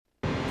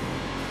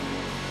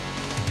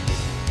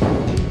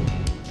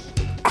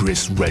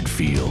Chris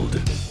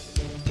Redfield.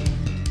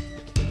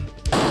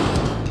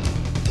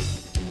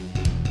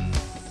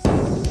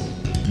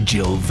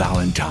 Jill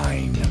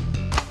Valentine.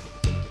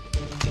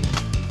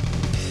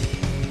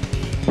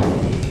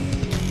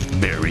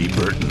 Barry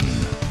Burton.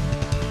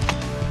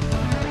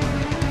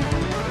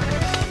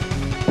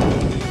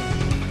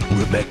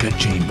 Rebecca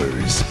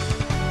Chambers.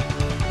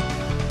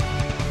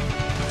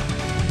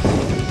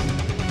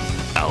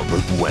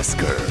 Albert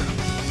Wesker.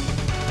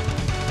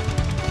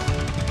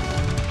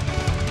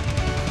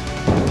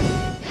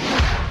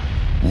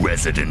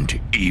 Resident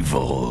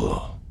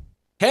Evil.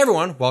 Hey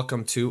everyone,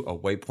 welcome to a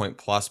Waypoint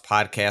Plus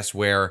podcast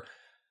where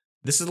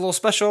this is a little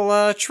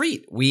special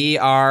treat. We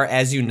are,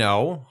 as you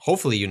know,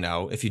 hopefully you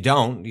know, if you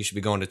don't, you should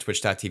be going to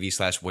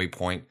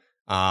twitch.tv/waypoint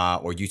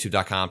or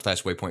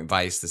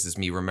youtube.com/waypointvice. This is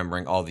me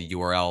remembering all the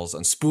URLs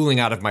and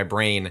spooling out of my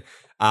brain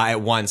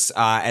at once.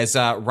 As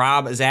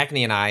Rob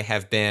Zachney and I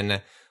have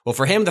been, well,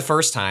 for him the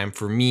first time,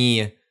 for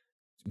me,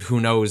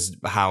 who knows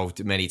how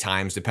many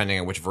times, depending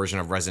on which version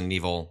of Resident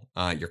Evil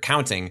you're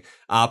counting,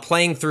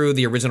 playing through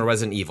the original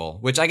Resident Evil,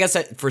 which I guess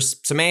for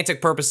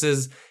semantic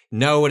purposes,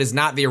 no, it is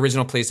not the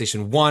original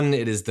PlayStation 1.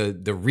 It is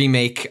the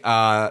remake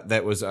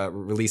that was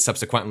released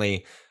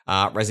subsequently.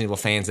 Resident Evil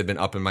fans have been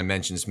up in my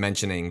mentions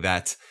mentioning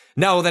that,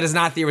 no, that is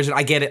not the original.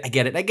 I get it. But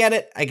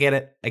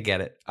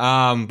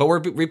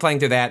we're replaying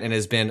through that, and it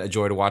has been a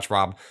joy to watch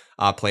Rob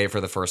play it for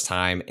the first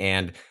time.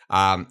 And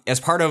as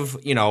part of,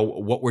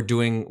 what we're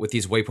doing with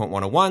these Waypoint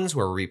 101s,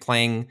 where we're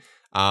replaying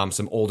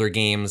some older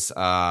games,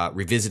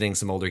 revisiting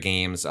some older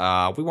games,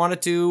 we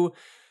wanted to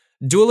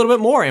do a little bit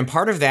more. And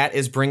part of that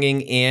is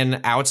bringing in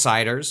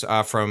outsiders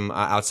from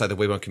outside the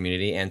Waypoint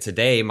community. And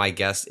today, my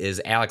guest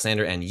is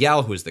Alexander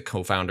Aniel, who is the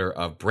co-founder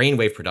of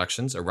Brainwave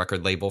Productions, a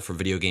record label for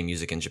video game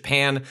music in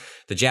Japan,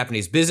 the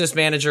Japanese business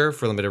manager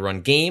for Limited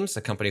Run Games,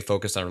 a company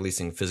focused on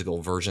releasing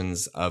physical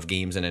versions of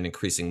games in an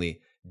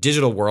increasingly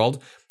digital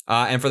world.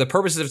 And for the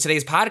purposes of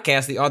today's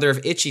podcast, the author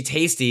of Itchy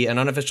Tasty, An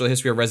Unofficial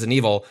History of Resident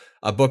Evil,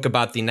 a book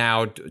about the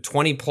now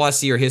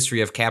 20-plus year history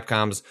of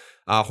Capcom's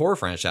horror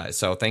franchise.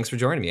 So thanks for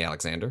joining me,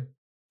 Alexander.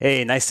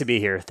 Hey, nice to be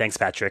here. Thanks,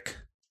 Patrick.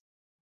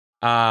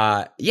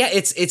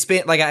 It's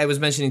been, like I was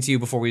mentioning to you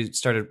before we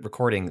started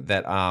recording,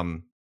 that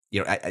I'm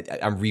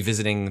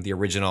revisiting the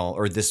original,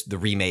 or the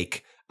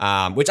remake,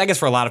 which I guess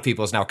for a lot of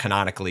people is now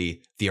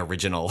canonically the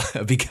original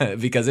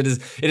because it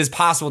is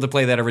possible to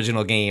play that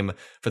original game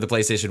for the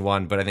PlayStation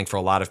 1, but I think for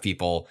a lot of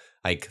people,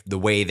 like the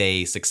way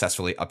they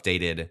successfully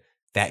updated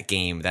that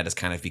game, that has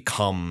kind of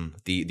become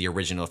the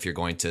original if you're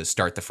going to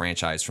start the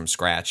franchise from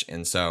scratch.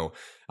 And so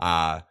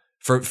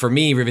for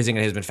me, revisiting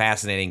it has been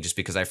fascinating just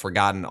because I've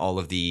forgotten all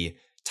of the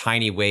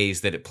tiny ways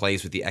that it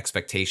plays with the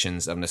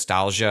expectations of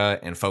nostalgia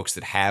and folks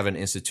that have an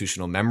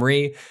institutional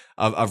memory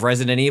of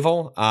Resident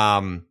Evil.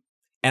 And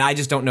I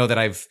just don't know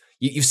that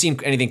you've seen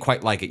anything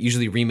quite like it.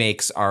 Usually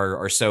remakes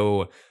are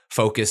so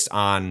focused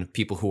on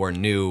people who are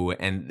new,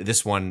 and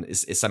this one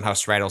is somehow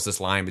straddles this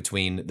line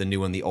between the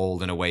new and the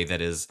old in a way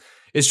that is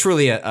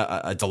truly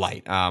a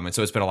delight. And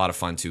so it's been a lot of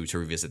fun to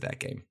revisit that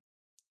game.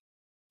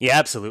 Yeah,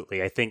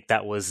 absolutely. I think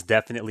that was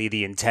definitely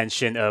the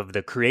intention of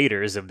the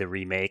creators of the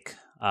remake.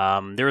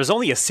 There was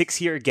only a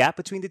 6-year gap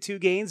between the two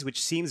games,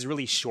 which seems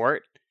really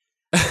short.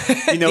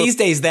 These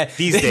days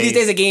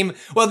a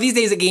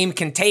game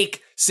can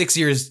take 6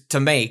 years to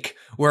make,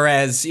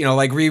 whereas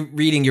like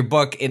reading your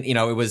book, and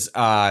it was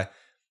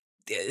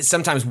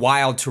sometimes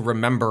wild to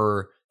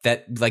remember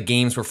that like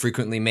games were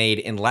frequently made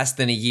in less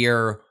than a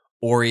year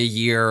or a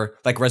year,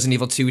 like Resident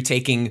Evil 2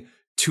 taking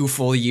 2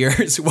 full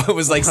years. What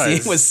was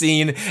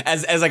seen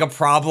as like a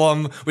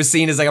problem, was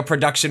seen as like a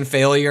production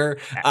failure.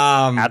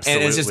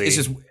 Absolutely. And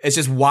it's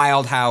just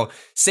wild how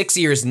 6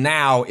 years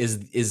now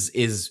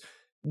is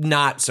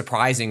not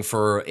surprising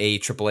for a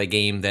AAA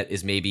game that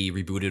is maybe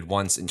rebooted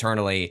once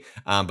internally.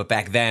 But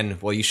back then,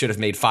 well, you should have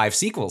made 5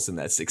 sequels in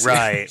that 6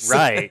 years.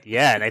 Right.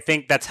 Yeah. And I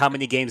think that's how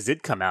many games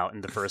did come out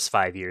in the first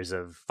 5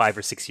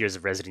 or 6 years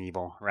of Resident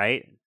Evil,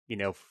 right?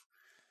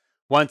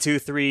 1, 2,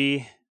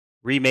 3,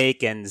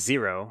 remake, and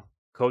 0.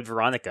 Code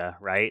Veronica,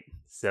 right?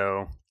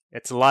 So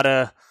it's a lot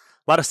of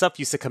stuff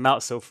used to come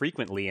out so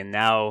frequently, and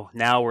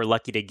now we're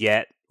lucky to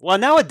get. Well,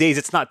 nowadays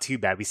it's not too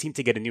bad. We seem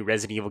to get a new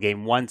Resident Evil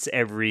game once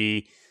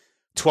every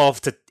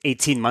 12 to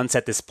 18 months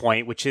at this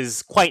point, which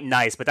is quite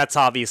nice. But that's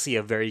obviously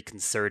a very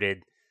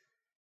concerted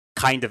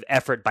kind of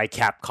effort by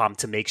Capcom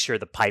to make sure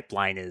the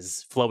pipeline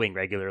is flowing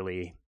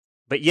regularly.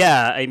 But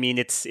yeah, I mean,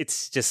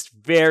 it's just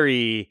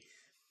very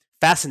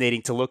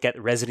fascinating to look at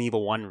Resident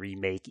Evil 1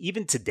 remake,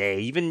 even today,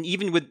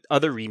 even with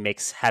other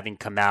remakes having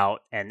come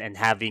out and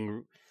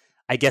having,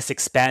 I guess,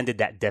 expanded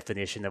that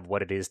definition of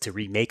what it is to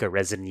remake a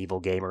Resident Evil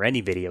game or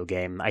any video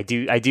game. I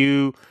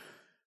do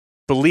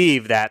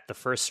believe that the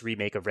first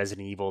remake of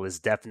Resident Evil is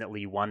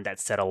definitely one that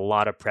set a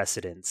lot of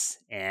precedents,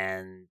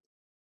 and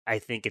I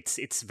think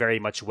it's very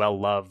much well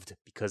loved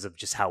because of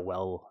just how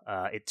well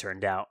it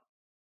turned out.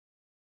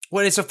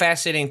 Well, it's so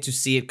fascinating to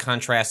see it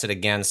contrasted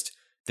against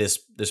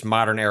this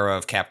modern era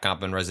of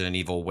Capcom and Resident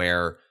Evil,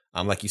 where,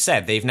 like you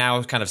said, they've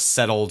now kind of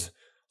settled,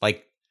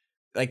 like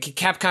like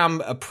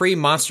Capcom, a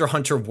pre-Monster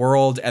Hunter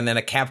world and then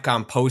a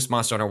Capcom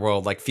post-Monster Hunter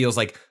world, like feels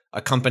like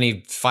a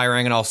company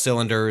firing on all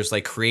cylinders,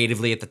 like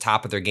creatively at the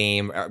top of their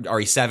game.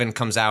 RE7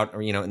 comes out,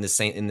 in the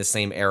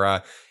same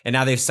era, and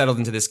now they've settled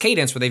into this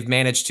cadence where they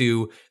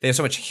have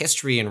so much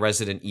history in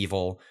Resident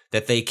Evil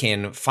that they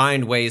can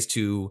find ways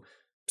to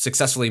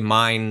successfully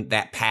mine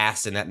that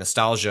past and that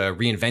nostalgia,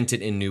 reinvent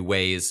it in new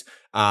ways,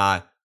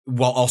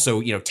 while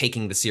also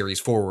taking the series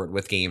forward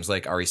with games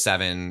like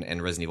RE7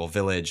 and Resident Evil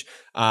Village.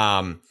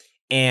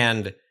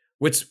 And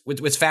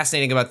what's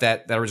fascinating about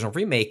that original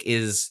remake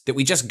is that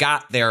we just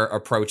got their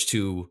approach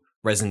to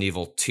Resident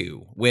Evil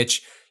 2,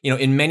 which,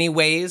 in many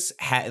ways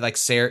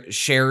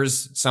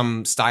shares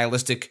some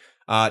stylistic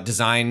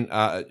design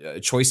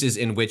choices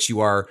in which you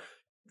are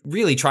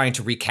really trying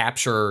to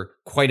recapture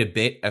quite a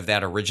bit of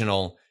that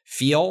original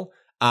feel,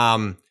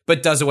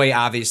 but does away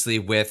obviously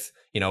with,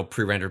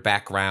 pre-rendered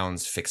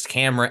backgrounds, fixed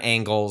camera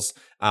angles.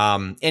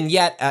 And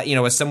yet,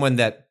 as someone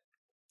that,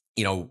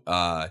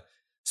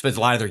 spent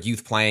a lot of their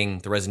youth playing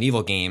the Resident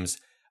Evil games,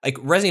 like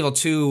Resident Evil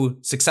 2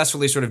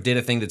 successfully sort of did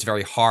a thing that's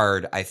very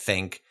hard, I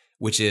think,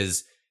 which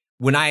is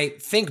when I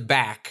think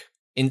back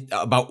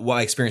about what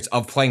my experience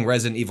of playing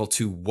Resident Evil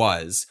 2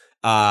 was,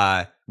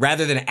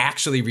 rather than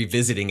actually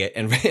revisiting it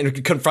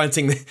and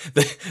confronting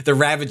the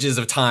ravages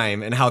of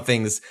time and how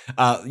things,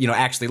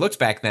 actually looked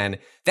back then,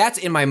 that's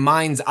in my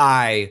mind's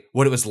eye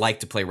what it was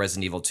like to play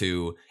Resident Evil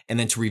 2, and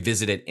then to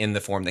revisit it in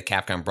the form that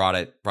Capcom brought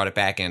it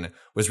back in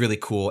was really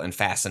cool and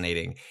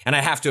fascinating. And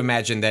I have to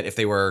imagine that if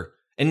they will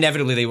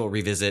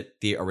revisit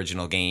the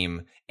original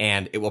game,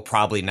 and it will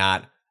probably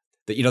not,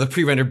 the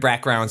pre-rendered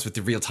backgrounds with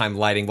the real-time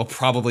lighting will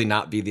probably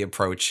not be the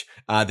approach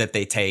that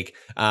they take.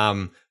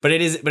 But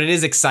it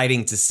is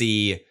exciting to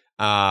see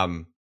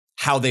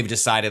how they've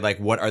decided, like,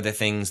 what are the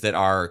things that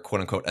are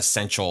quote unquote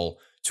essential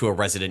to a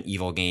Resident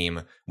Evil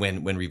game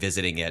when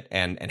revisiting it,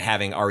 and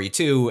having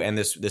RE2 and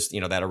this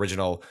that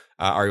original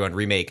RE1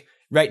 remake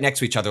right next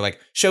to each other, like,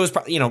 shows,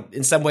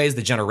 in some ways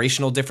the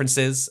generational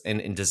differences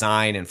in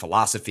design and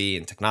philosophy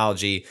and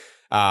technology.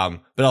 But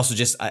also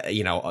just,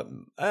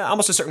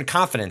 almost a certain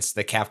confidence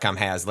that Capcom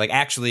has. Like,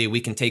 actually,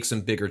 we can take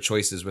some bigger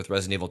choices with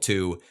Resident Evil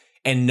 2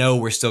 and know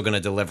we're still going to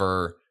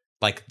deliver,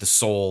 like, the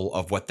soul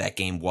of what that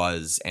game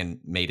was and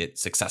made it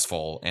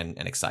successful and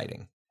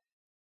exciting.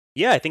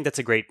 Yeah, I think that's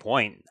a great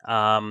point.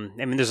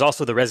 There's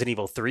also the Resident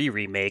Evil 3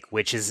 remake,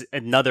 which is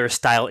another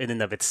style in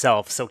and of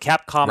itself. So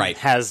Capcom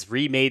has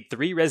remade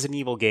 3 Resident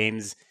Evil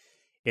games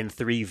in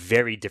 3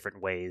 very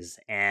different ways.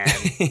 And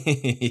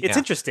it's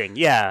interesting.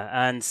 Yeah.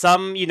 And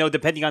some,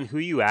 depending on who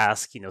you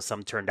ask,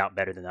 some turned out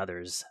better than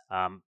others.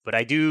 But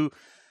I do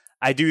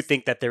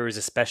think that there is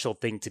a special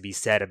thing to be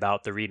said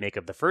about the remake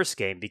of the first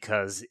game,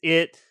 because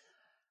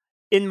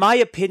in my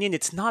opinion,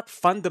 it's not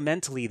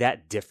fundamentally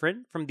that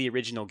different from the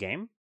original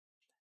game.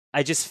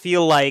 I just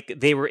feel like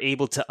they were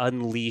able to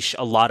unleash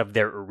a lot of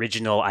their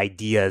original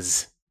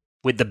ideas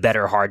with the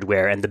better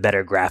hardware and the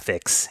better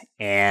graphics.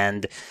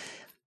 And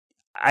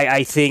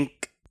I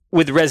think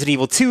with Resident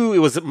Evil 2, it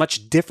was a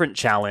much different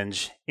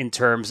challenge in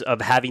terms of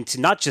having to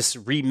not just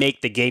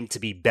remake the game to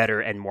be better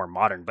and more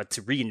modern, but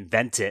to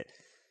reinvent it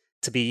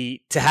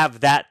to have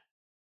that,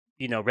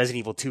 Resident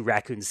Evil 2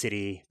 Raccoon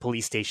City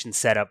police station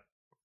setup,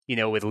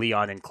 with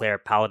Leon and Claire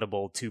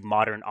palatable to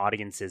modern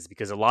audiences,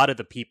 because a lot of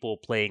the people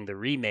playing the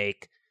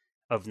remake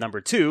of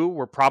number 2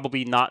 were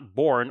probably not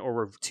born or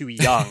were too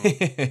young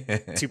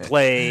to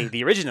play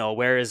the original.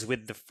 Whereas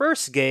with the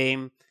first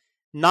game,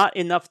 not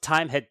enough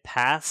time had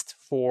passed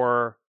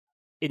for,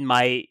 in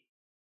my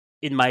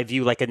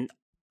view, like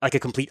a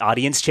complete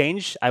audience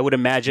change. I would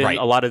imagine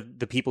a lot of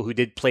the people who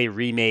did play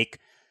Remake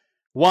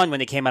 1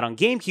 when it came out on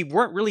GameCube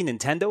weren't really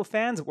Nintendo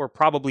fans, were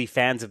probably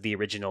fans of the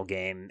original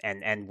game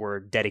and were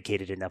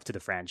dedicated enough to the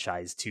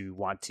franchise to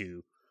want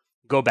to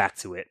go back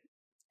to it.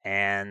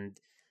 And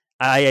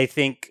I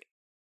think,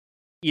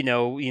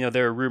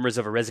 there are rumors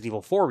of a Resident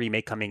Evil 4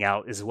 remake coming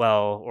out as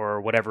well,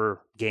 or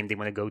whatever game they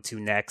want to go to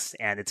next.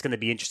 And it's going to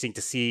be interesting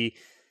to see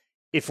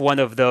if one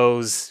of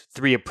those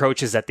 3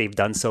 approaches that they've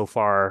done so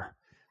far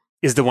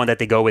is the one that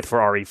they go with for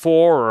RE4,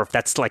 or if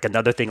that's like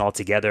another thing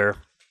altogether.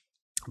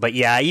 But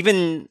yeah,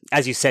 even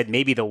as you said,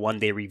 maybe they'll one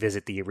day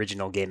revisit the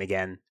original game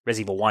again,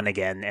 Resident Evil 1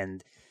 again,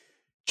 and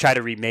try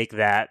to remake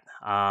that.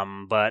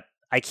 But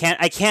I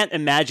can't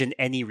imagine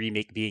any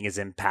remake being as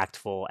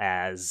impactful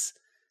as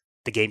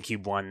the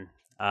GameCube one.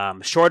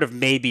 Short of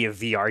maybe a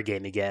VR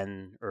game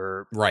again,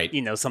 or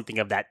something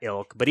of that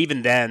ilk. But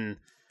even then,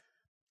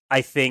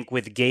 I think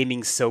with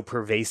gaming so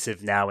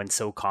pervasive now and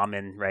so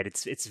common, right,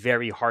 it's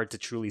very hard to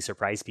truly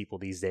surprise people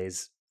these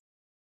days.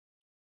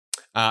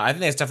 I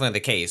think that's definitely the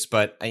case.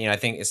 But I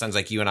think it sounds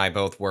like you and I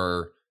both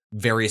were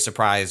very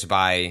surprised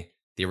by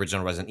the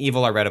original Resident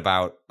Evil. I read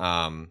about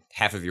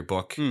half of your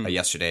book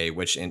yesterday,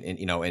 which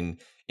in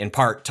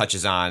part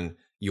touches on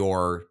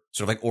your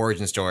sort of like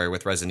origin story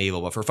with Resident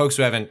Evil. But for folks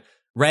who haven't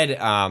read,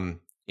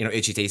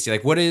 Itchy Tasty,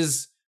 like,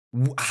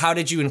 how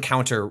did you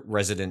encounter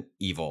Resident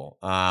Evil?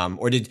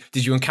 Or did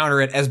you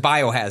encounter it as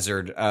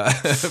Biohazard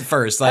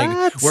first?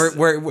 Like,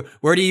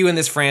 where do you in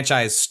this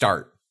franchise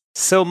start?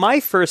 So my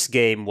first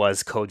game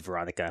was Code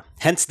Veronica,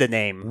 hence the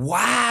name.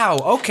 Wow.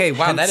 Okay.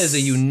 Wow. That is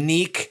a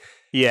unique,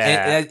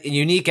 Yeah. a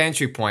unique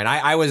entry point.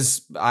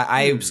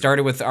 I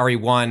started with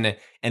RE1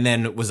 and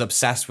then was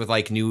obsessed with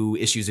like new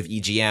issues of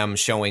EGM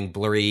showing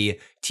blurry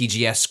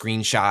TGS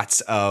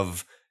screenshots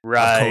of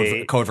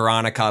Right. Code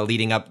Veronica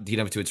leading up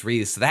to its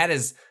release. So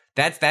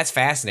that's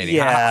fascinating.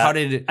 Yeah. How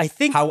did I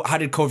think how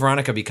did Code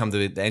Veronica become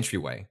the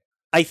entryway?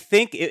 I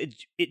think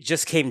it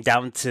just came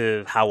down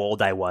to how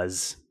old I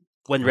was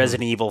when Mhm.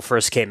 Resident Evil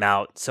first came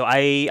out. So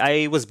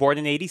I was born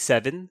in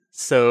 87,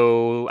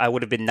 so I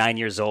would have been 9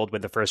 years old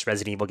when the first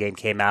Resident Evil game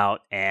came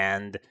out,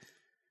 and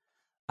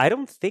I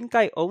don't think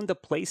I owned a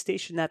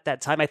PlayStation at that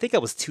time. I think I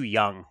was too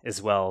young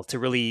as well to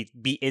really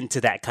be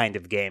into that kind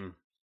of game.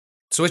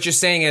 So what you're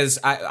saying is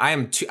I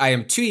am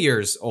 2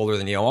 years older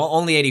than you,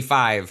 only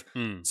 85.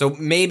 So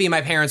maybe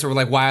my parents were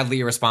like wildly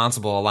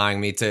irresponsible, allowing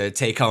me to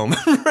take home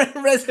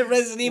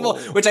Resident Evil,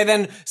 which I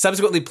then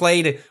subsequently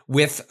played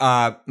with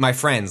my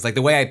friends. Like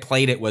the way I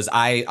played it was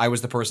I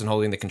was the person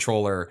holding the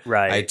controller.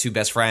 Right. I had two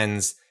best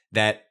friends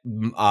that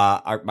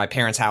my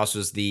parents' house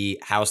was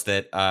the house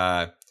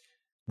that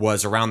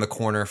was around the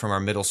corner from our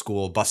middle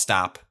school bus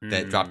stop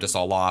that dropped us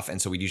all off.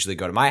 And so we'd usually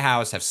go to my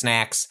house, have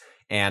snacks.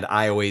 And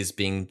I always,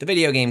 being the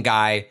video game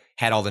guy,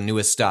 had all the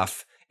newest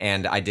stuff,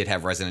 and I did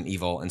have Resident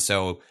Evil. And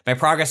so my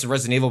progress of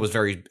Resident Evil was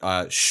very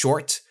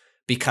short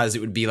because it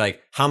would be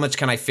like, how much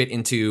can I fit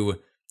into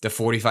the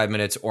 45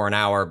 minutes or an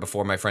hour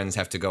before my friends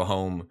have to go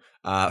home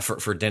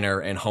for dinner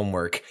and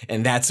homework?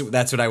 And that's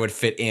what I would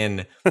fit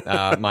in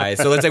my.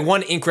 So let's say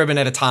one ink ribbon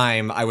at a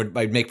time.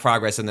 I'd make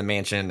progress in the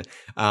mansion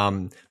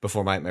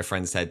before my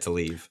friends had to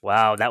leave.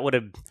 Wow,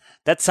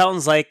 that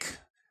sounds like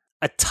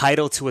a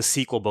title to a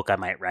sequel book I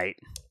might write.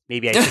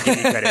 Maybe I should give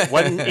you credit.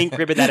 One ink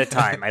ribbon at a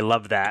time. I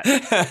love that.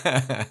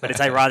 But it's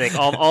ironic.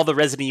 All the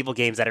Resident Evil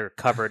games that are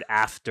covered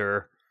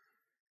after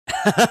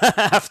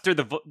after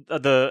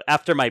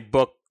my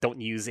book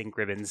don't use ink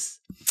ribbons.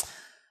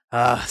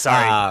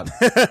 Sorry.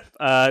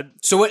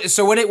 So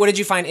what did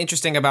you find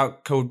interesting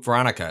about Code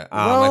Veronica?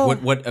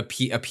 Like what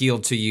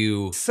appealed to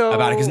you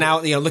about it? Because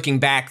now looking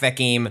back, that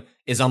game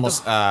is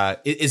almost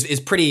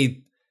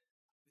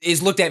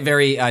is looked at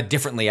very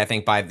differently, I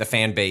think, by the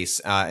fan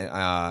base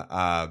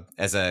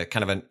as a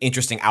kind of an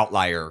interesting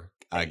outlier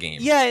game.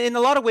 Yeah, in a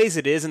lot of ways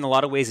it is, in a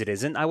lot of ways it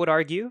isn't, I would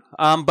argue.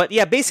 But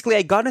yeah, basically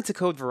I got into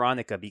Code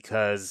Veronica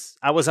because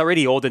I was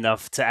already old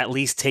enough to at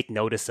least take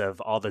notice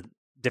of all the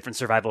different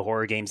survival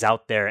horror games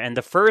out there. And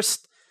the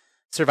first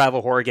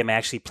survival horror game I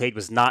actually played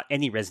was not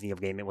any Resident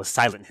Evil game, it was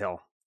Silent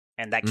Hill.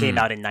 And that came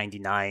out in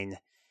 99.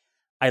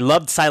 I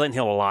loved Silent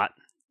Hill a lot.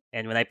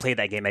 And when I played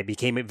that game, I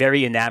became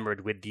very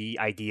enamored with the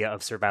idea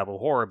of survival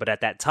horror. But at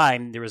that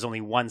time, there was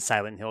only one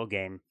Silent Hill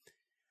game.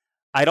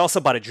 I'd also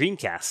bought a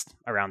Dreamcast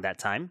around that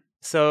time.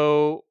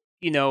 So,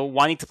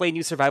 wanting to play a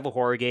new survival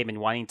horror game and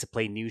wanting to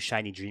play new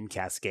shiny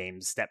Dreamcast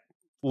games, that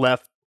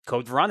left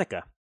Code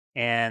Veronica.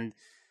 And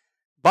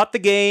bought the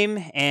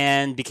game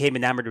and became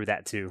enamored with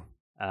that too.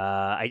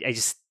 I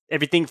just,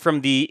 everything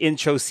from the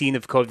intro scene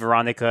of Code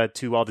Veronica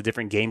to all the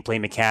different gameplay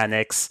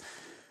mechanics,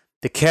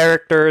 the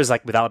characters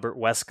like with Albert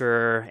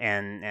Wesker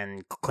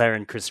and Claire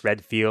and Chris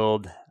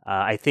Redfield.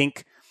 I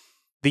think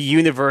the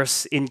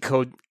universe in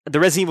the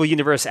Resident Evil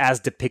universe as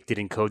depicted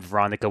in Code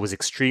Veronica was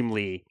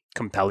extremely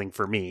compelling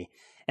for me.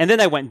 And then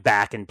I went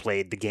back and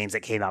played the games that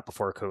came out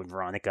before Code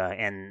Veronica,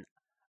 and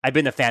I've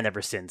been a fan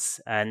ever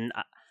since. And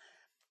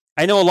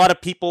I know a lot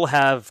of people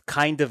have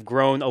kind of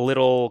grown a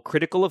little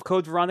critical of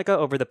Code Veronica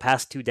over the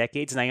past 2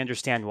 decades, and I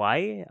understand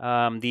why.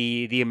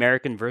 The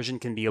American version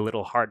can be a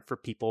little hard for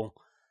people.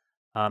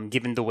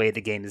 Given the way the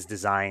game is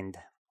designed,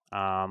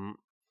 although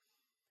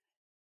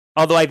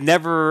I've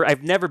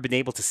never been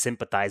able to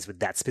sympathize with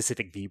that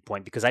specific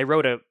viewpoint because I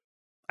wrote a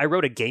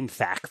game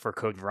fac for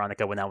Code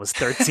Veronica when I was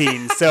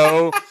 13.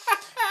 So,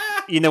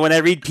 when I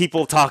read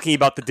people talking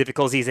about the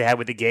difficulties they had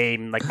with the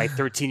game, like my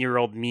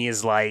 13-year-old me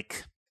is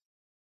like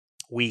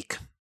weak.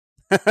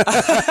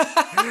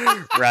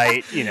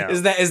 Right,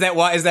 Is that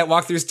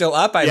walkthrough still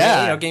up?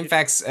 Yeah. Game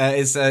facts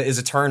is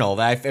eternal.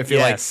 I feel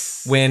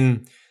Yes.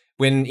 like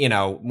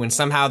when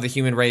somehow the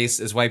human race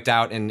is wiped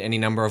out in any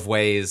number of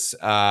ways,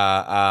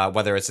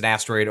 whether it's an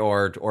asteroid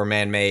or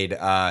man-made,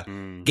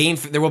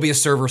 there will be a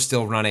server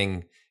still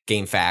running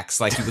game facts.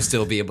 Like you will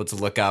still be able to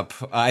look up.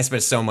 I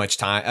spent so much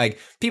time. Like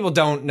people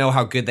don't know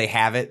how good they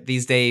have it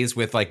these days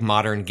with like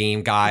modern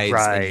game guides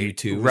and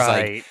YouTube.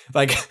 Right.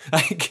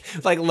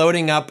 Like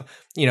loading up,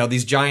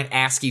 these giant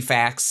ASCII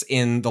facts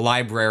in the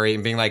library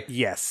and being like,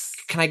 yes,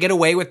 can I get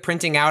away with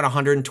printing out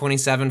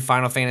 127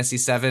 Final Fantasy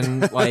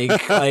VII?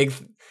 like.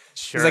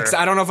 Sure. It's like,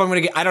 I don't know if I'm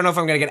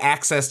gonna get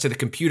access to the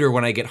computer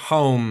when I get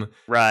home.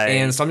 Right.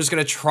 And so I'm just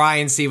gonna try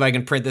and see if I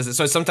can print this.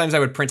 So sometimes I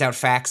would print out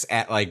facts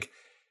at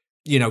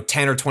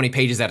 10 or 20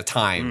 pages at a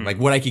time, like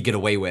what I could get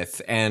away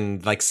with,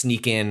 and like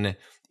sneak in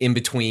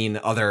between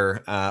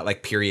other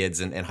periods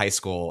in high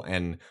school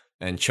and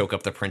and choke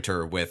up the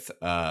printer with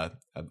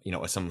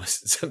some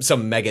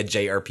mega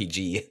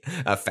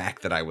JRPG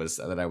fact that I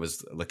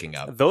was looking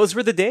up. Those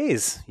were the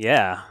days,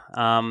 yeah.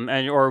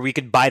 Or we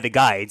could buy the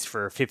guides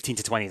for $15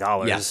 to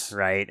 $20, Yes.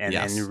 right? And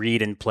Yes.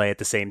 read and play at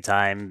the same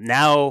time.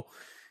 Now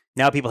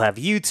people have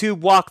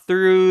YouTube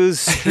walkthroughs,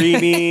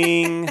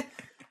 streaming,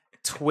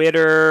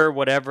 Twitter,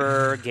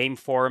 whatever, game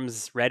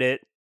forums, Reddit.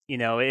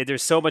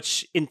 There's so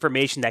much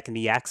information that can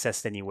be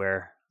accessed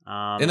anywhere.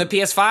 In the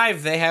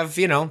PS5, they have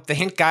the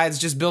hint guides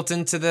just built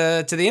into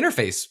the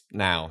interface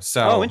now.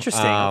 So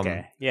interesting.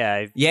 Okay,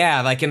 yeah,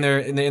 yeah. Like in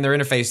their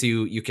interface,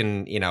 you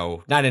can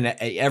not in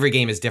every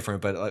game is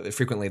different, but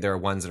frequently there are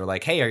ones that are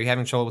like, hey, are you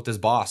having trouble with this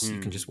boss? You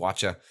can just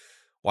watch a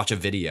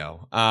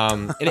video.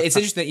 And it's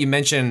interesting that you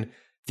mention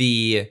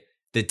the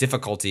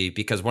difficulty,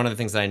 because one of the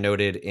things that I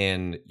noted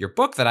in your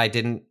book that I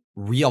didn't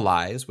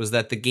realize was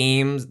that the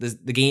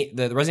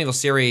Resident Evil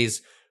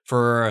series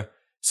for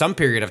some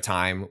period of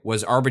time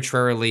was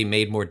arbitrarily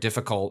made more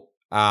difficult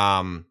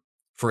for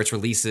its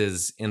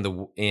releases in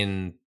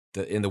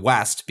the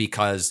West,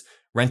 because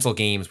rental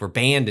games were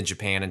banned in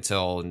Japan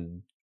until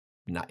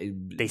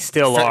they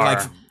still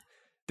are.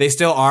 They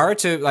still are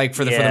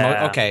for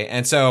the okay.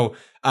 And so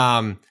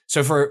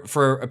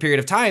for a period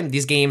of time,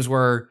 these games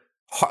were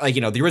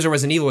the original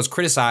Resident Evil was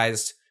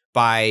criticized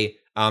by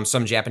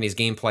some Japanese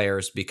game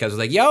players because it was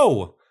like,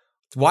 yo,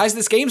 why is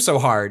this game so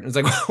hard? And it's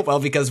like,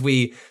 well, because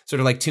we sort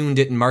of tuned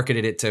it and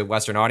marketed it to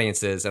Western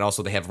audiences, and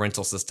also they have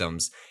rental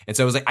systems. And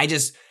so it was like,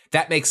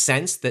 that makes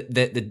sense that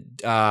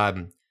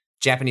the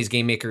Japanese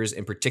game makers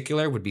in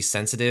particular would be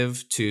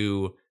sensitive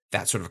to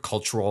that sort of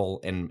cultural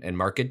and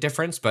market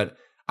difference. But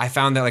I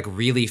found that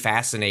really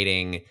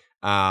fascinating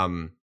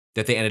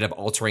that they ended up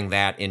altering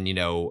that in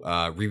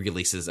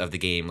re-releases of the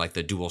game, like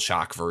the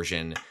DualShock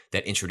version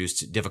that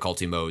introduced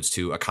difficulty modes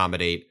to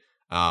accommodate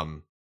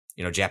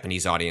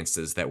Japanese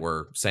audiences that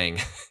were saying,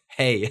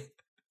 hey,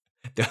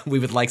 we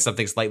would like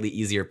something slightly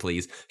easier,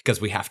 please,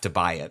 because we have to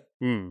buy it.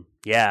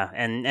 Yeah,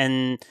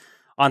 and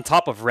on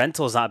top of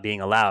rentals not being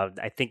allowed,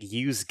 I think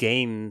used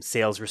game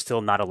sales were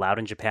still not allowed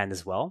in Japan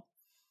as well.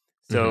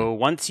 So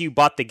once you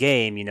bought the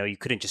game, you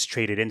couldn't just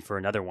trade it in for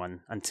another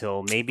one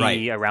until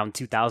maybe around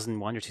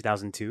 2001 or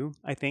 2002,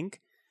 I think.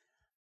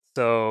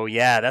 So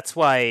yeah, that's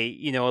why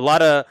a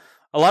lot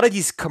of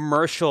these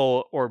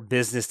commercial or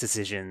business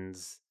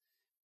decisions,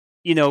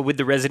 with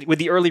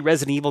the early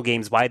Resident Evil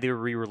games, why they were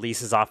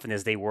re-released as often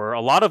as they were,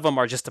 a lot of them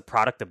are just a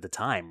product of the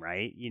time,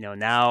 right?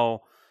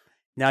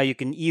 Now you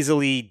can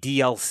easily do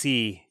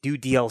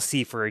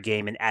DLC for a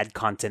game and add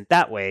content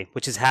that way,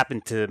 which has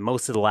happened to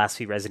most of the last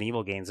few Resident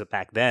Evil games. But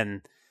back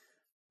then,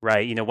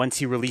 right, once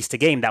you released a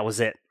game, that was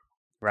it,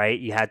 right?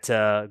 You had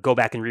to go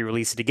back and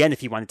re-release it again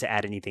if you wanted to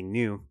add anything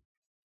new.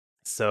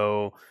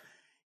 So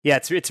yeah,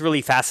 it's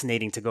really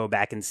fascinating to go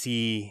back and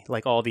see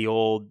all the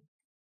old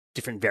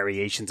different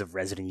variations of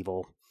Resident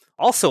Evil.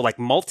 Also,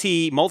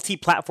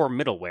 multi-platform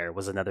middleware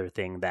was another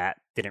thing that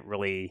didn't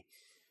really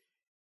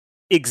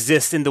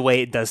exist in the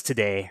way it does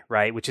today,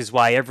 right? Which is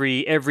why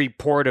every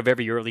port of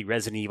every early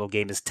Resident Evil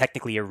game is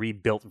technically a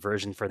rebuilt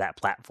version for that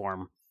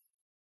platform,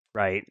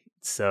 right?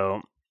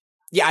 So,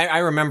 yeah, I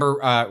remember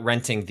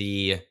renting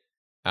the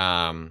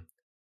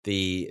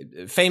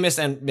famous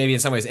and maybe in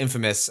some ways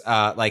infamous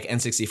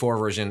N64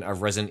 version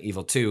of Resident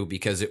Evil 2,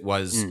 because it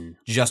was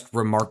just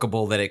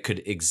remarkable that it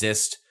could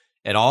exist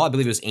at all. I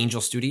believe it was Angel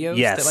Studios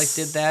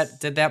that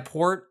did that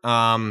port.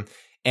 And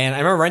I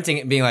remember renting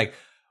it and being like,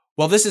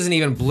 well, this is an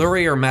even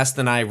blurrier mess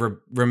than I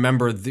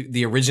remember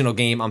the original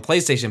game on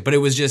PlayStation, but it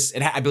was just,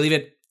 I believe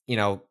it,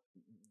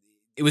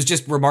 it was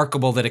just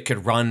remarkable that it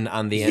could run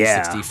on the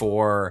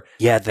N64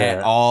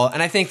 at all.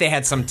 And I think they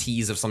had some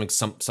tease of some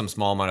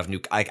small amount of new,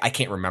 I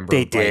can't remember.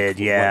 They did,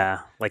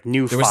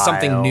 new there was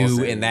something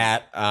new in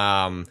that.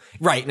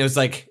 Right. And it was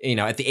at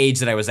the age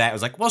that I was at, I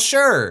was like, well,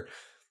 sure,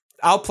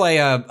 I'll play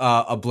a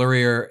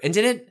blurrier. And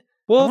did it?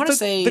 Well,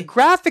 the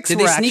graphics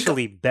were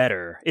actually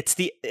better. It's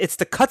the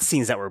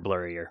cutscenes that were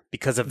blurrier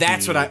because of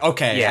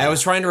I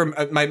was trying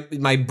to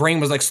my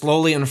brain was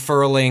slowly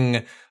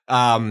unfurling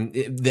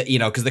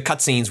because the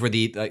cutscenes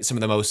were some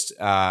of the most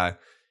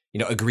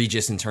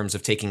egregious in terms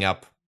of taking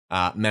up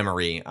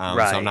memory. So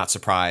I'm not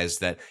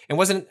surprised that it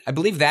wasn't. I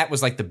believe that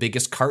was the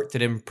biggest cart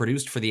that had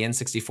produced for the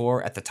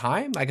N64 at the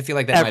time. I feel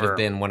like that might have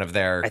been one of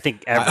their. I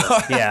think ever.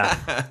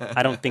 Yeah,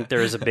 I don't think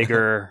there is a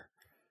bigger.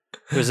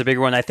 There's a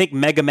bigger one. I think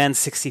Mega Man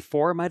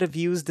 64 might have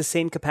used the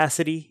same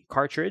capacity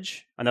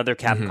cartridge, another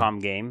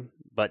Capcom game.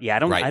 But yeah,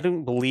 I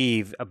don't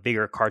believe a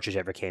bigger cartridge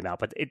ever came out.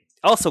 But it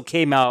also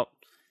came out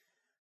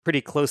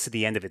pretty close to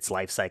the end of its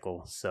life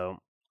cycle. So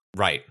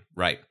right.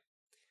 One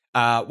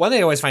thing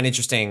I always find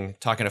interesting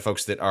talking to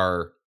folks that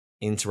are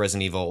into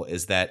Resident Evil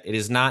is that it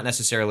is not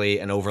necessarily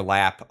an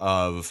overlap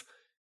of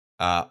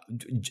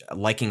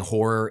liking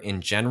horror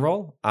in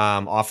general.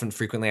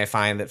 Frequently, I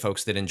find that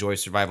folks that enjoy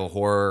survival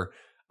horror.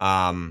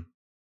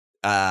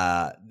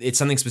 It's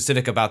something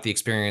specific about the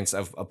experience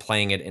of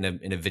playing it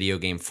in a video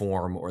game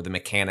form, or the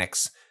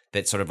mechanics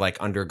that sort of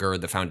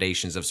undergird the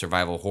foundations of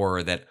survival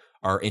horror that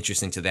are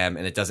interesting to them,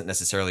 and it doesn't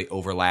necessarily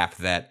overlap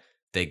that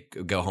they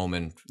go home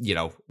and,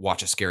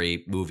 watch a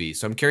scary movie.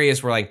 So I'm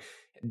curious, we're like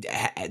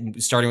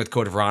starting with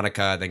Code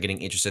Veronica, then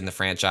getting interested in the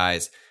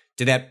franchise.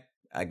 Did that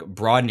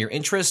broaden your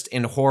interest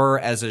in horror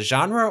as a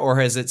genre, or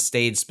has it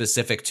stayed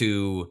specific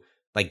to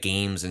like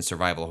games and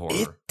survival horror?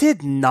 It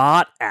did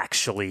not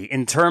actually.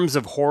 In terms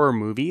of horror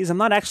movies, I'm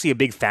not actually a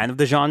big fan of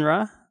the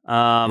genre.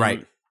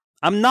 Right.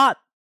 I'm not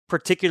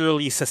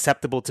particularly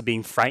susceptible to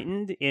being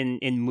frightened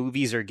in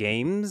movies or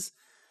games,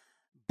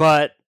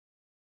 but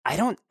I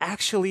don't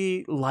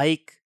actually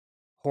like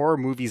horror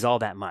movies all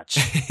that much.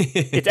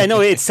 I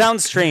know it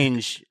sounds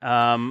strange.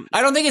 I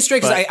don't think it's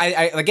strange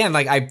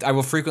because I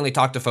will frequently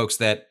talk to folks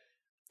that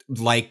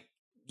like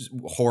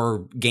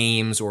horror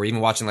games or even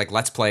watching like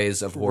Let's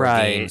Plays of horror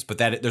games, but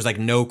that there's like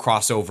no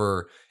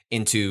crossover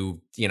into,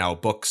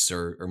 books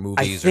or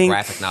movies or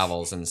graphic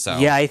novels. And so,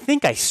 yeah, I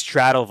think I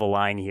straddle the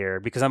line here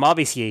because I'm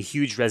obviously a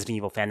huge Resident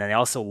Evil fan and I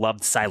also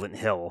loved Silent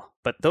Hill,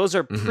 but those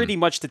are pretty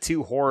much the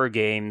two horror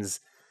games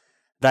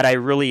that I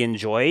really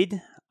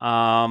enjoyed.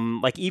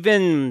 Like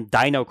even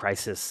Dino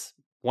Crisis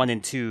 1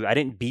 and 2, I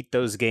didn't beat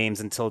those games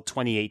until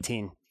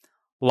 2018,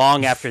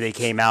 long after they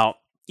came out,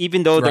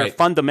 even though they're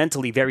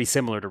fundamentally very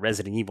similar to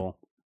Resident Evil.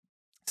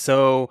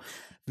 So,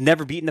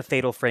 never beaten the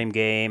Fatal Frame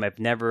game. I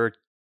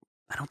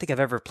don't think I've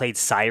ever played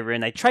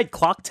Siren. I tried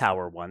Clock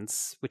Tower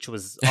once, which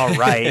was all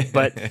right,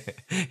 but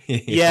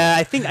yeah,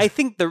 I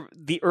think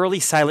the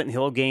early Silent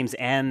Hill games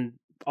and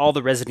all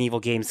the Resident Evil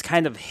games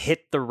kind of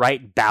hit the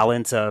right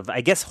balance of, I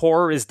guess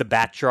horror is the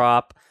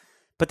backdrop,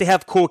 but they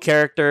have cool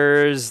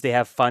characters, they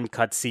have fun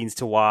cutscenes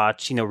to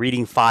watch,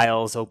 reading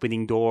files,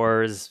 opening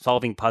doors,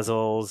 solving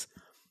puzzles,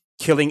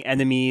 killing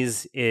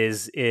enemies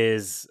is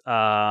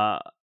a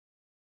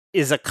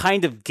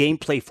kind of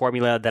gameplay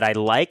formula that I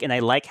like, and I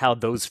like how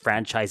those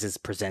franchises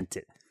present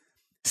it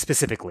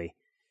specifically.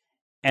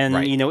 And,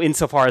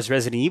 insofar as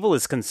Resident Evil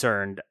is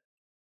concerned,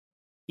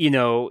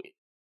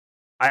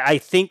 I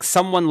think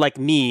someone like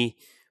me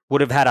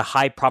would have had a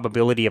high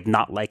probability of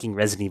not liking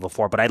Resident Evil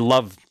 4, but I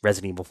love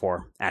Resident Evil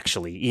 4,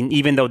 actually,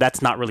 even though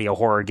that's not really a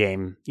horror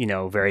game,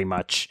 very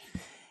much.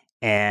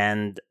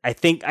 And I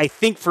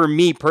think for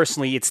me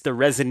personally, it's the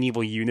Resident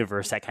Evil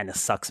universe that kind of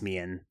sucks me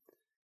in,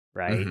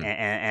 right? Mm-hmm.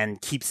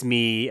 And keeps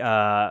me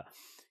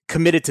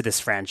committed to this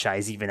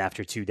franchise even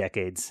after 2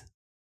 decades.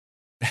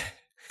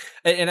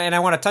 And I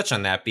want to touch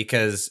on that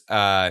because,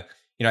 I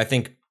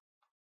think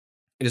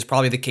it is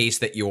probably the case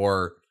that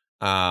your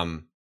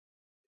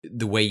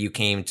the way you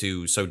came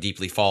to so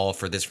deeply fall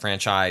for this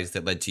franchise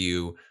that led to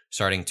you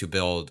starting to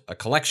build a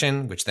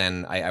collection, which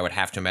then I would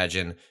have to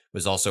imagine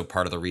was also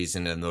part of the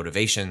reason and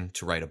motivation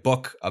to write a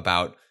book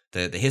about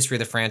the history of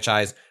the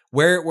franchise.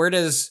 Where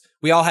does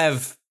we all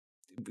have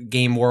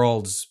game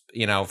worlds,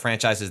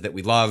 franchises that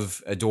we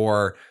love,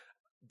 adore,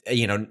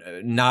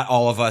 not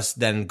all of us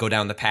then go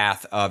down the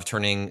path of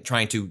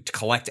trying to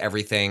collect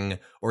everything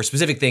or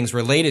specific things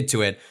related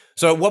to it.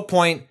 So at what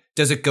point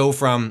does it go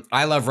from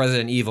I love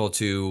Resident Evil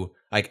to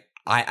like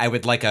I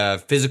would like a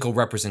physical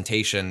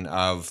representation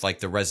of like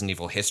the Resident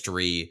Evil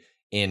history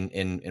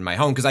in my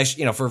home? Because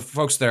for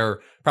folks that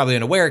are probably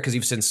unaware, because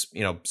you've since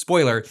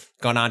spoiler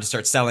gone on to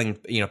start selling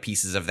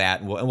pieces of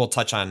that, and we'll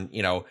touch on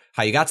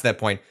how you got to that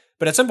point.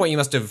 But at some point you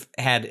must have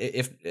had,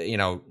 if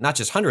not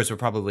just hundreds, but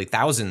probably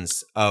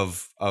thousands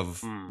of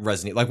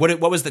Resident Evil.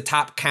 Like what was the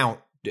top count?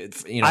 Do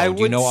you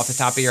know off the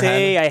top of your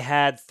head? I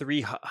had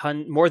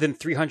more than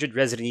 300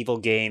 Resident Evil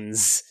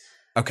games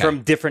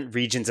from different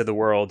regions of the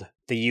world.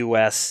 The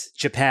US,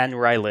 Japan,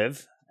 where I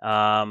live,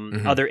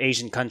 other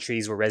Asian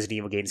countries where Resident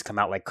Evil games come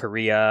out, like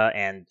Korea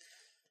and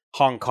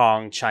Hong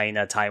Kong,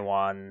 China,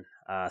 Taiwan,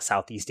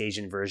 Southeast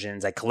Asian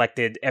versions. I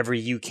collected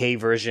every UK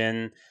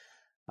version.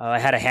 I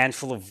had a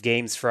handful of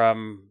games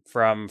from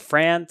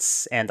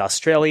France and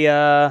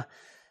Australia.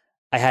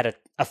 I had an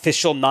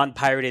official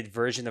non-pirated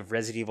version of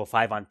Resident Evil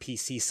 5 on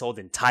PC sold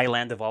in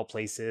Thailand, of all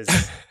places.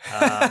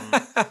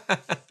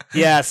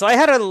 Yeah, so I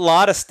had a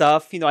lot of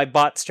stuff. I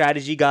bought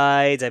strategy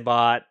guides. I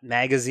bought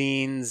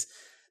magazines.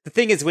 The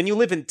thing is, when you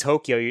live in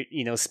Tokyo,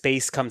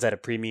 space comes at a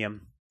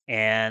premium.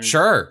 And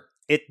sure,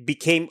 it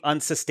became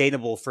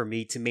unsustainable for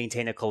me to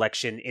maintain a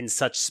collection in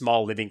such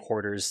small living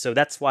quarters. So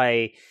that's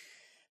why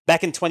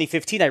back in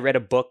 2015, I read a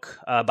book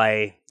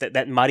by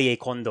that Marie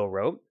Kondo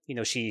wrote.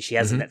 She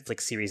has a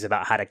Netflix series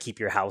about how to keep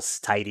your house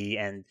tidy,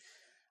 and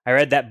I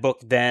read that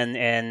book then,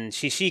 and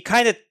she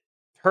kind of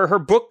her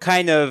book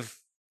kind of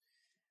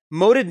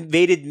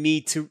motivated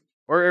me to,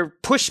 or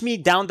pushed me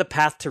down the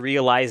path to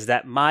realize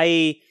that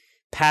my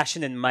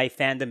passion and my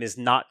fandom is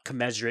not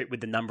commensurate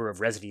with the number of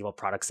Resident Evil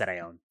products that I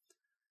own.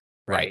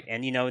 Right.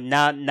 And,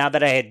 now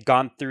that I had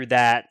gone through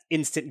that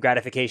instant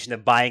gratification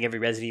of buying every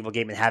Resident Evil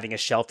game and having a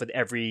shelf with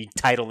every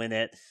title in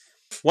it,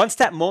 once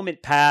that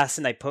moment passed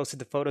and I posted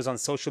the photos on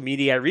social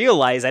media, I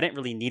realized I didn't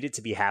really need it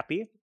to be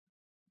happy.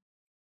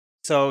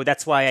 So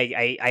that's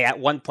why I at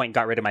one point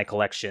got rid of my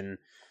collection.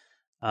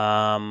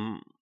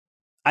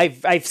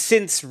 I've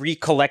since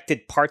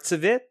recollected parts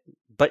of it,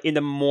 but in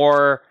a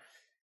more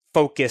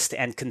focused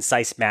and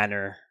concise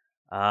manner.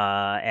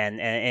 And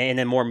in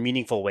a more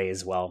meaningful way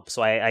as well.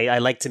 So I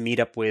like to meet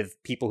up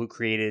with people who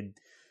created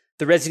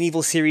the Resident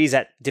Evil series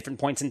at different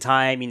points in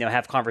time,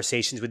 have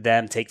conversations with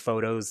them, take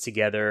photos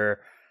together,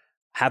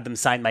 have them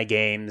sign my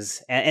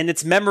games. And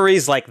it's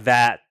memories like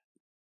that,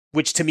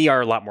 which to me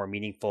are a lot more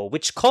meaningful,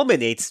 which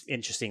culminates,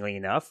 interestingly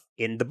enough,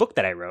 in the book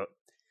that I wrote.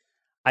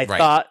 I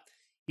thought,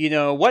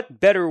 what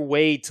better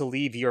way to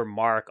leave your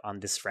mark on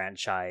this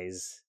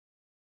franchise,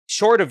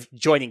 short of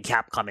joining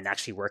Capcom and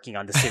actually working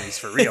on the series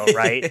for real,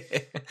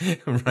 right?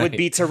 Would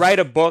be to write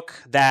a book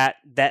that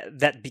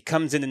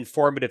becomes an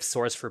informative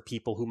source for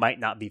people who might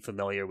not be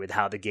familiar with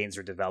how the games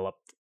are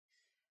developed.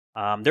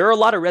 There are a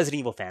lot of Resident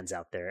Evil fans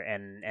out there,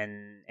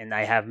 and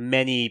I have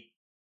many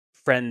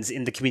friends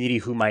in the community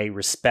whom I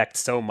respect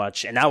so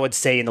much, and I would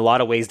say in a lot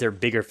of ways they're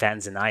bigger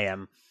fans than I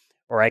am,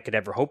 or I could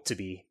ever hope to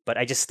be. But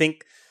I just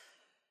think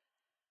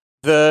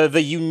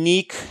the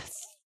unique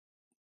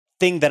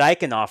thing that I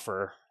can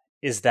offer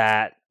is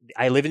that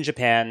I live in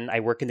Japan, I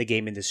work in the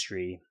game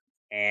industry,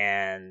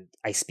 and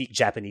I speak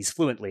Japanese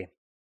fluently.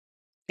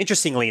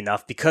 Interestingly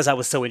enough, because I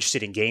was so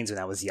interested in games when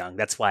I was young,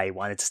 that's why I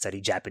wanted to study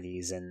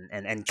Japanese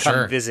and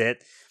come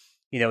visit.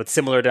 It's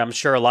similar to, I'm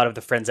sure, a lot of the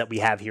friends that we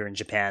have here in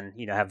Japan,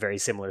 have very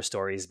similar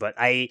stories. But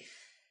I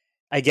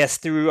guess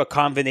through a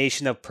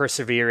combination of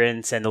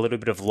perseverance and a little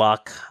bit of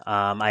luck,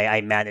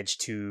 I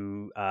managed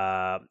to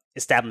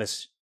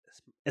establish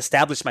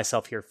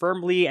myself here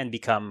firmly and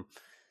become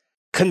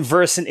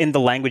conversant in the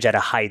language at a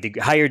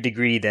higher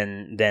degree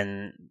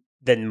than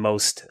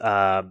most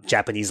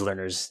Japanese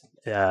learners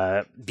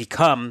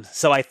become.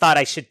 So I thought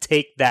I should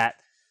take that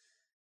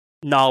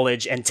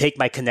knowledge and take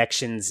my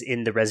connections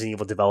in the Resident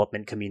Evil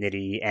development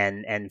community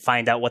and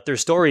find out what their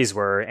stories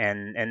were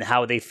and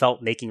how they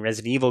felt making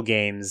Resident Evil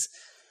games.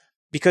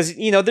 Because,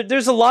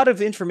 there's a lot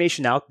of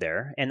information out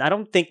there, and I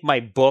don't think my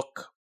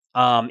book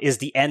is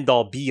the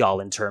end-all be-all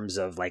in terms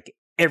of like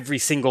every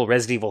single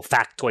Resident Evil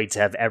factoid to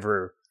have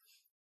ever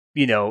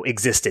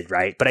existed,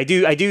 right? But I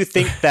do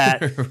think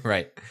that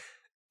right.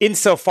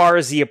 Insofar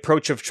as the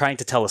approach of trying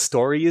to tell a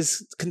story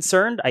is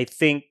concerned, I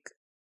think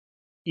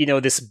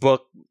this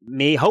book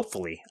may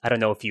hopefully. I don't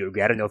know if you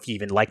agree. I don't know if you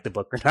even like the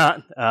book or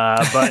not.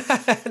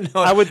 But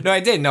no, I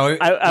did. No,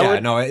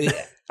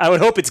 I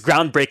would hope it's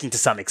groundbreaking to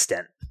some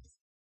extent.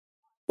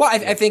 Well,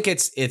 I think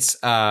it's it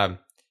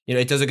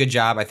does a good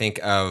job, I think,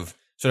 of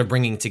sort of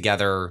bringing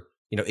together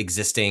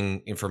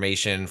existing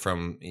information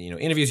from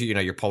interviews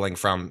you're pulling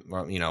from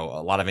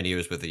a lot of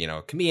interviews with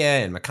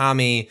Kamiya and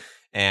Mikami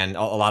and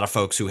a lot of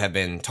folks who have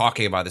been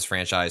talking about this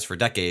franchise for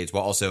decades,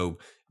 while also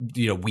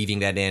weaving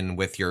that in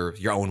with your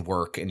own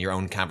work and your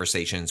own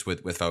conversations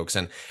with folks.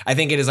 And I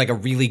think it is like a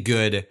really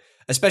good,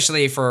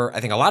 especially for I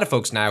think a lot of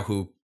folks now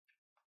who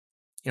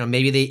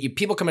maybe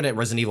people come in at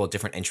Resident Evil at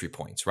different entry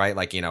points, right?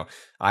 Like,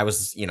 I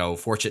was,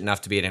 fortunate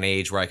enough to be at an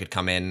age where I could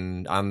come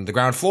in on the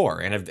ground floor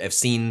and have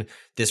seen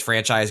this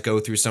franchise go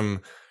through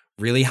some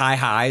really high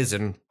highs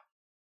and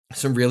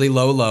some really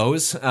low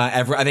lows.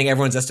 I think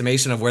everyone's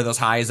estimation of where those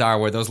highs are,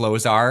 where those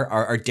lows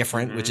are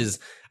different, which is,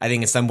 I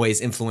think, in some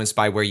ways influenced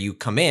by where you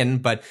come in.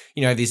 But,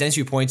 these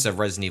entry points of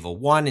Resident Evil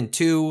 1 and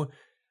 2,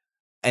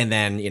 and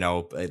then,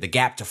 the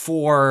gap to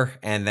 4,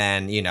 and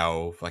then,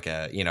 like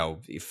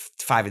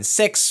 5 and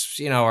 6,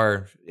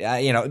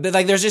 but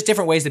like there's just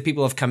different ways that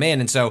people have come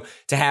in. And so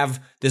to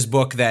have this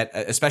book that,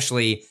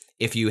 especially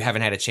if you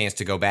haven't had a chance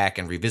to go back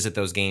and revisit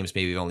those games,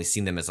 maybe you've only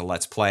seen them as a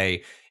Let's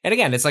Play. And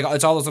again, it's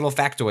all those little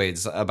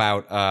factoids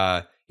about,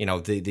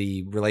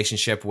 the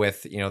relationship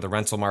with, the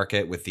rental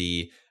market, with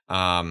the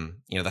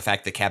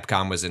fact that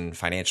Capcom was in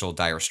financial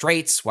dire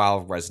straits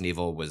while Resident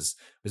Evil was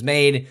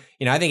made.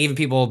 I think even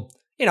people,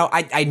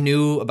 I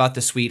knew about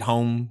the Sweet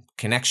Home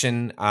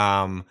connection,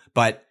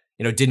 but,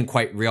 didn't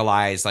quite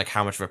realize like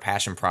how much of a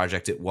passion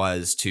project it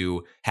was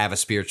to have a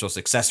spiritual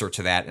successor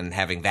to that and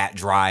having that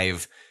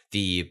drive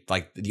the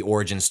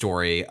origin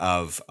story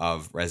of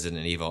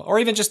Resident Evil, or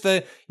even just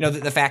the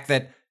fact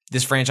that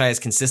this franchise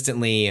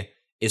consistently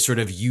is sort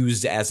of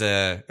used as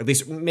at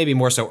least maybe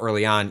more so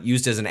early on,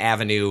 used as an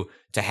avenue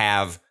to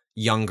have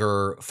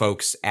younger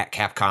folks at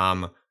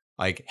Capcom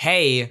like,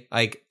 hey,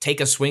 like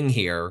take a swing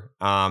here.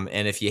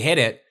 And if you hit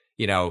it,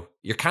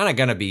 you're kind of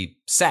going to be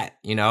set,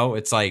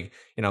 it's like,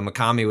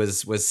 Mikami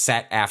was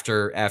set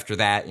after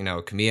that,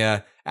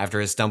 Kamiya after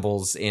his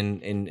stumbles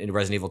in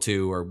Resident Evil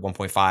 2 or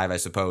 1.5, I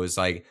suppose,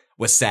 like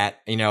was set,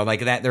 like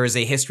that. There is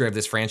a history of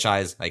this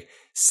franchise, like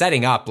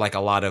setting up like a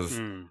lot of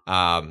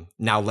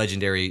now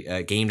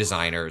legendary game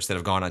designers that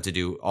have gone on to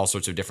do all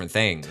sorts of different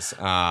things.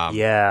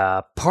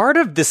 Yeah. Part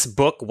of this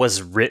book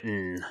was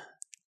written,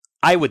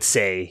 I would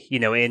say,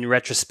 in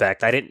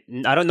retrospect, I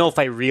don't know if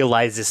I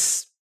realized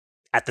this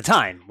at the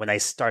time when I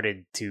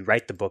started to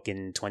write the book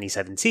in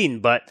 2017,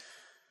 but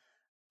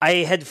I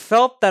had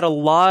felt that a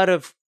lot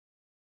of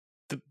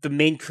the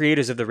main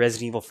creators of the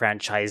Resident Evil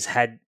franchise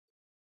had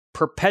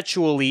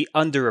perpetually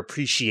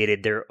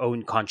underappreciated their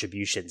own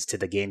contributions to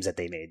the games that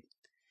they made.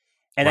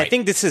 And right. I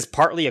think this is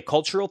partly a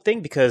cultural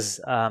thing because,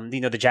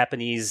 the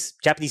Japanese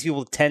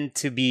people tend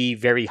to be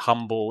very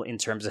humble in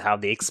terms of how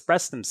they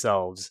express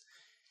themselves.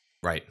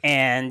 Right.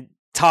 And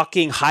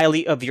talking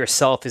highly of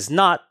yourself is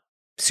not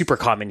super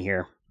common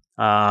here.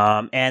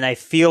 And I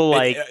feel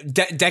like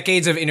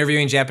decades of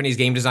interviewing Japanese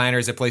game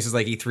designers at places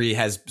like E3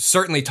 has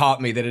certainly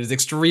taught me that it is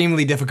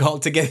extremely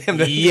difficult to get them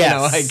to,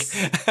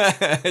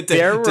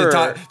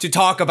 to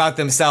talk about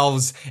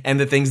themselves and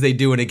the things they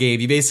do in a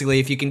game. You basically,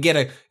 if you can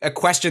get a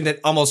question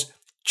that almost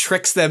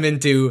tricks them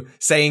into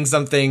saying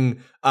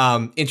something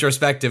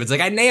introspective, it's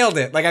like, I nailed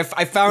it. Like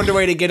I found a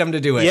way to get them to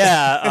do it.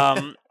 Yeah.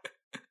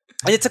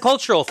 And it's a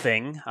cultural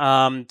thing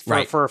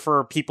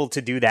for people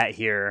to do that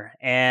here.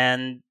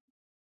 And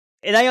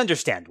I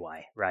understand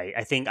why, right?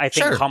 I think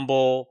Sure.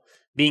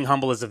 being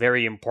humble is a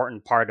very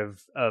important part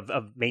of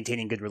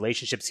maintaining good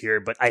relationships here.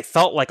 But I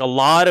felt like a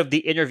lot of the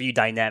interview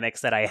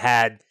dynamics that I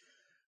had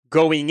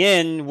going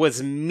in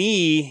was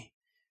me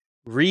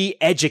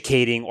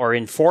re-educating or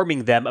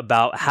informing them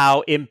about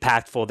how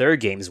impactful their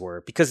games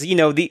were. Because,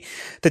 the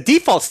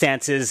default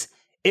stance is,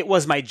 it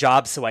was my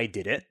job, so I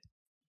did it.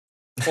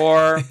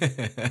 Or...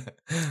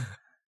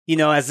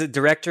 as a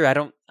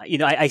director,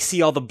 I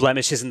see all the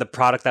blemishes in the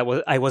product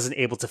that I wasn't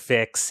able to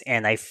fix,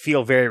 and I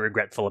feel very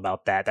regretful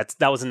about that.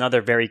 That was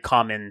another very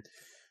common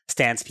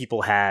stance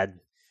people had.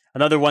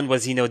 Another one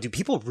was, do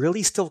people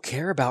really still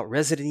care about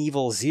Resident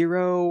Evil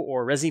 0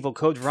 or Resident Evil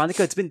Code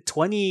Veronica? It's been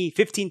 20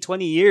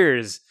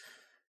 years.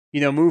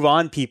 Move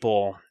on,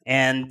 people.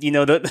 And,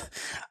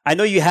 I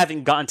know you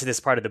haven't gotten to this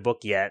part of the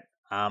book yet.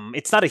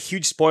 It's not a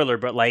huge spoiler,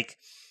 but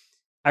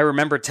I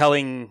remember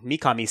telling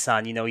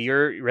Mikami-san,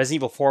 your Resident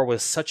Evil 4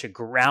 was such a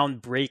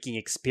groundbreaking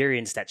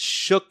experience that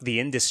shook the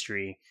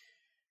industry.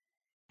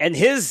 And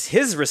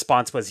his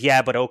response was,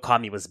 yeah, but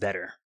Okami was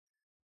better.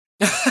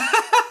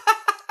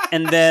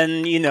 And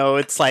then,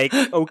 it's like,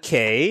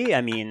 okay,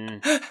 I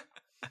mean...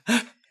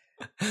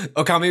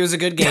 Okami was a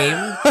good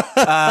game.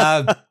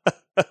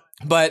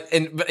 But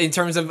in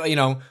terms of,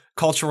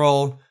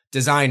 cultural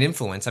design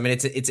influence, I mean,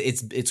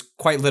 it's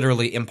quite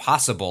literally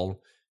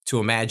impossible to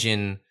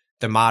imagine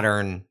the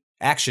modern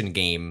action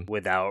game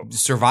without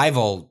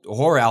survival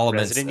horror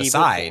elements Resident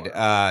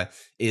aside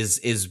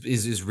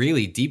is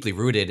really deeply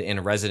rooted in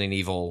Resident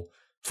Evil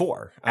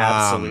 4.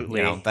 Absolutely.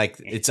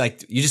 It's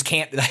like you just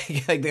can't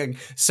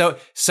so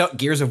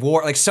Gears of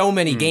War, so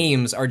many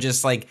games are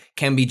just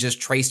can be just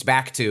traced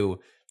back to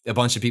a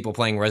bunch of people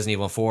playing Resident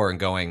Evil 4 and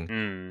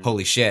going,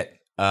 holy shit,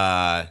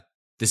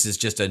 this is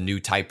just a new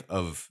type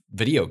of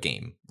video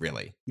game,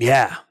 really.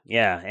 Yeah.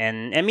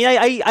 And I mean,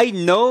 I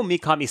know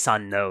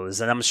Mikami-san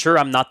knows, and I'm sure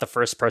I'm not the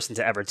first person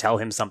to ever tell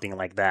him something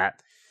like that.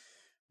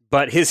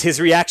 But his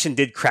reaction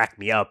did crack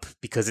me up,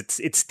 because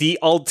it's the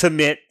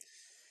ultimate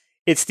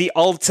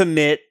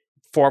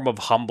form of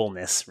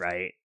humbleness,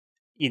 right?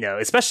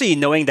 Especially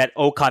knowing that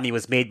Okami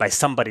was made by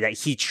somebody that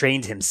he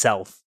trained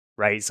himself,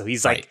 right? So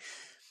he's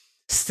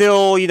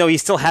still, he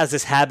still has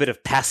this habit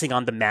of passing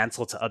on the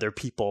mantle to other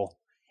people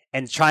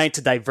and trying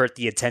to divert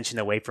the attention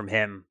away from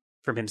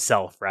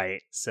himself,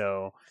 right?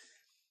 So,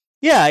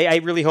 yeah, I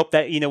really hope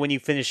that, when you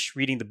finish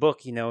reading the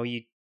book,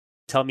 you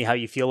tell me how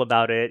you feel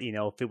about it,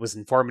 if it was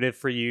informative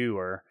for you,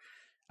 or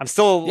I'm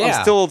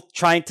still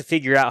trying to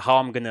figure out how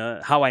I'm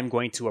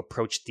going to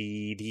approach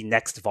the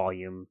next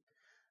volume.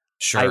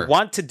 Sure. I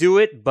want to do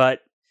it, but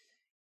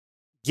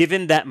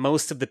given that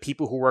most of the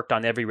people who worked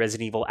on every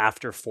Resident Evil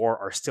after 4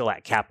 are still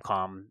at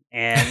Capcom,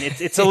 and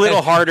it's a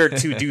little harder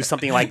to do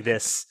something like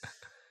this.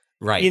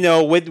 Right.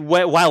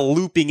 While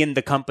looping in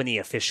the company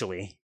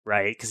officially,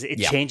 right? Because it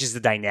changes the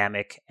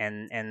dynamic.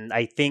 And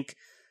I think,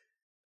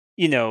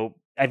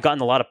 I've gotten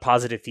a lot of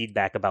positive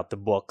feedback about the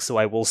book. So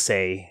I will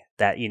say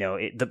that,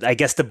 I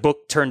guess the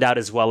book turned out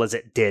as well as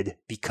it did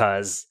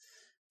because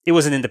it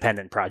was an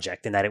independent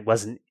project, and that it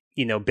wasn't,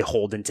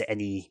 beholden to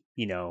any,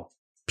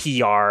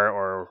 PR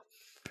or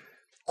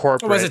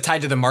corporate. Or was it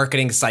tied to the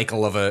marketing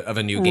cycle of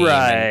a new game?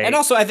 Right. And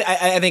also, I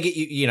think,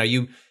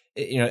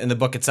 in the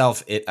book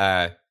itself,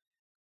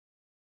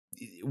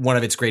 one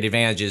of its great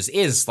advantages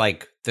is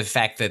the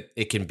fact that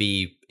it can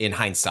be in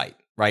hindsight,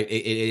 right?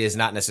 It is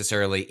not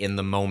necessarily in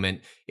the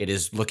moment. It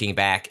is looking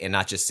back and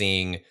not just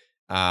seeing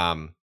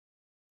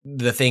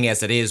the thing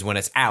as it is when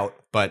it's out,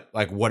 but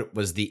what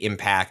was the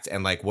impact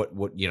and how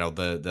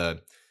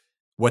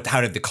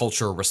did the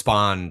culture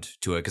respond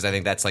to it? Because I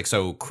think that's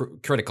so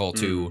critical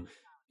to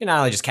not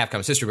only just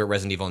Capcom's history, but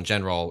Resident Evil in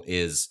general,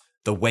 is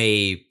the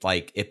way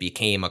it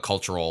became a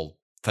cultural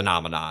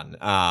phenomenon,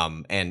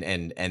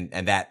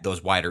 and that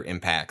those wider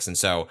impacts. And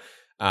so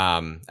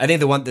I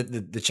think one of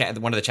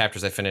the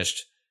chapters I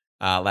finished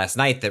last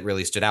night that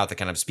really stood out, that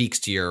kind of speaks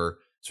to your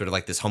sort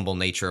of this humble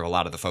nature of a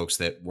lot of the folks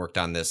that worked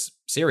on this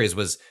series,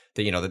 was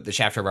the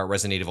chapter about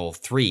Resident Evil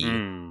 3,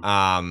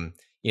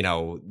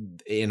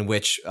 in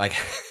which you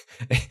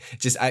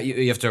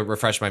have to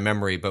refresh my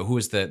memory, but who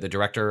was the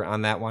director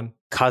on that one?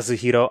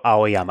 Kazuhiro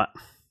Aoyama.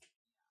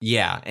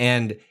 Yeah,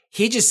 and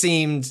he just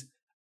seemed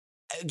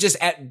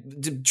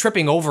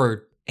tripping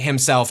over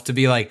himself to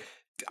be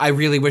I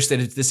really wish that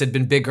this had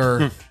been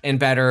bigger and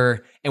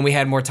better, and we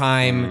had more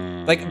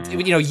time.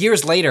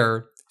 Years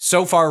later,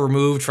 so far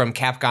removed from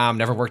Capcom,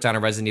 never worked on a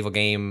Resident Evil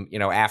game,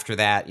 after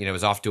that,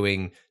 was off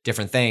doing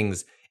different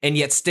things. And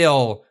yet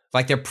still,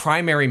 their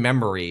primary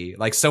memory,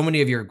 so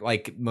many of your,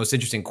 most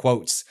interesting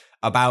quotes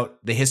about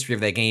the history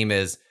of that game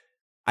is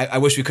I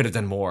wish we could have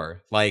done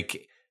more.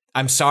 Like,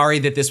 I'm sorry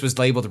that this was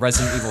labeled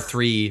Resident Evil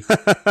 3.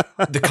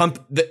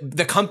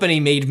 The company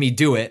made me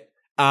do it.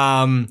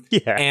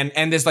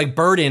 And this like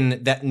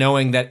burden that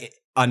knowing that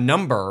a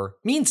number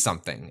means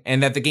something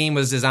and that the game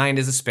was designed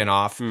as a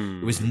spinoff.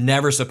 It was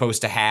never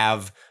supposed to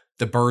have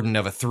the burden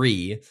of a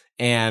 3.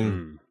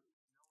 And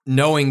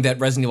knowing that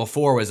Resident Evil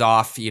 4 was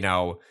off,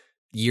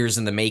 years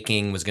in the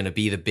making, was going to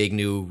be the big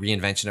new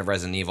reinvention of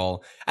Resident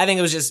Evil. I think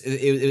it was just,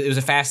 it was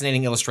a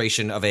fascinating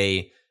illustration of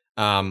a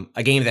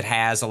game that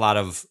has a lot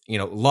of,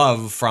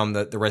 love from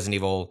the Resident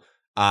Evil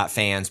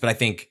fans, but I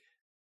think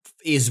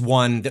is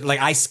one that like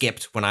I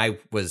skipped when I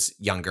was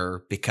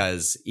younger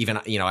because even,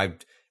 I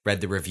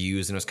read the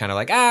reviews and it was kind of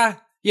like,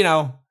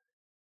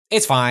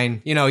 it's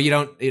fine. You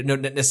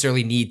don't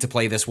necessarily need to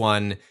play this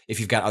one if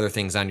you've got other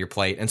things on your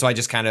plate. And so I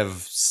just kind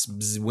of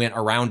went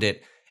around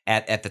it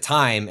at the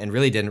time and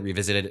really didn't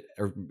revisit it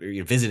or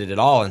visit it at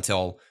all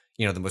until,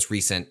 the most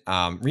recent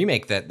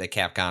remake that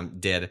Capcom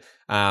did.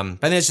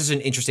 But then it's just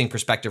an interesting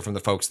perspective from the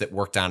folks that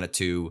worked on it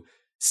to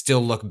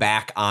still look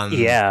back on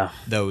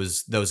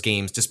those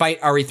games,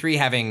 despite RE3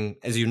 having,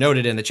 as you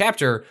noted in the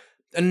chapter,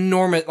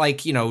 enormous,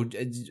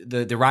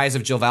 the rise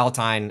of Jill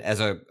Valentine as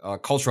a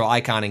cultural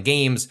icon in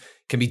games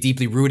can be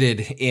deeply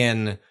rooted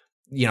in,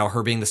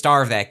 her being the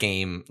star of that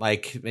game,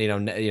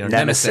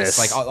 Nemesis,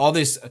 like all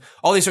these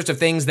sorts of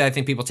things that I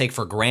think people take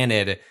for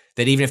granted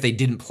that even if they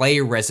didn't play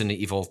Resident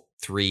Evil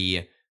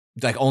 3,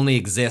 like only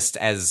exist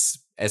as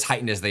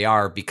heightened as they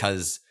are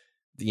because,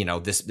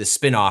 this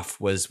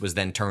spinoff was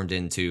then turned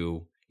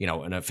into,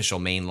 an official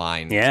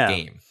mainline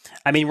game.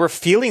 I mean, we're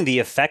feeling the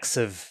effects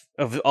of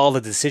all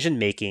the decision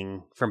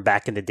making from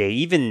back in the day,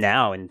 even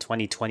now in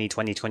 2020,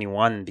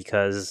 2021,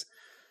 because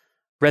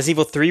Resident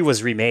Evil 3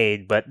 was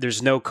remade, but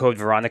there's no Code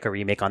Veronica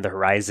remake on the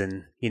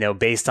horizon,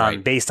 based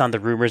on the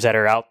rumors that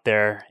are out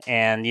there.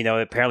 And,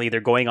 apparently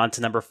they're going on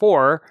to number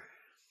 4,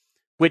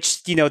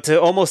 which,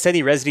 to almost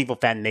any Resident Evil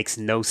fan makes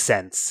no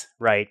sense,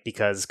 right?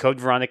 Because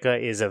Code Veronica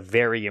is a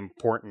very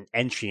important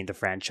entry in the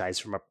franchise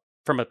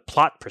from a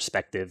plot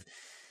perspective.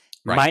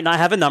 Right. Might not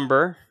have a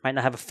number, might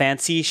not have a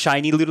fancy,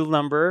 shiny little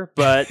number,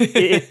 but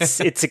it's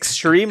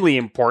extremely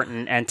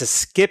important. And to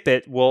skip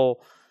it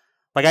will,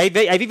 like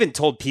I've even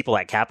told people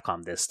at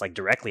Capcom this, like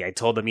directly. I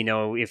told them,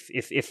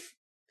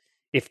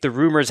 if the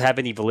rumors have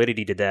any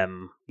validity to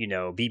them,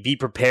 be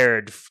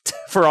prepared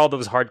for all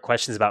those hard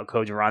questions about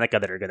Code Veronica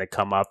that are going to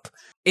come up.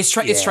 It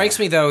strikes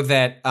me though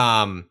that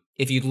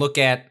if you look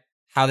at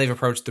how they've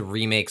approached the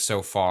remake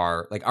so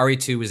far, like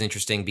RE2 was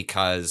interesting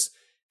because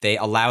they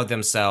allowed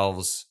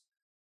themselves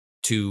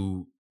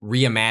to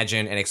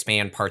reimagine and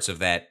expand parts of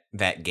that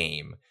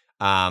game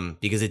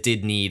because it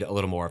did need a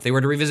little more. If they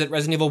were to revisit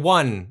Resident Evil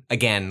 1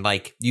 again,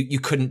 like you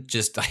couldn't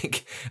just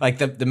like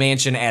the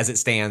mansion as it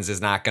stands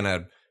is not going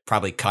to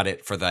probably cut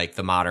it for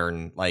the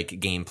modern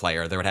game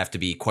player. There would have to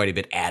be quite a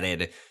bit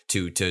added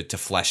to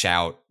flesh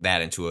out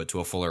that into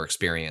a fuller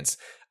experience.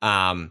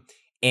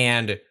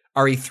 And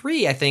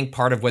RE3, I think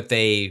part of what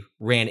they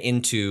ran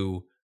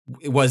into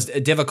was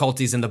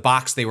difficulties in the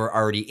box they were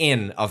already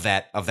in of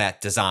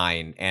that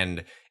design.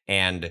 And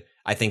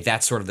I think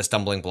that's sort of the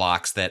stumbling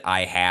blocks that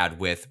I had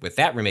with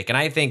that remake. And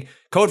I think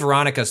Code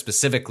Veronica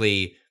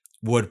specifically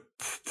would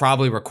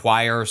probably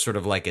require sort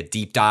of like a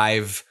deep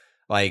dive,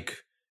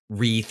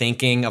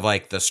 rethinking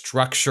of the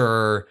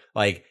structure.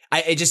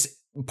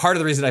 Part of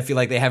the reason I feel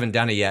like they haven't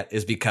done it yet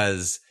is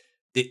because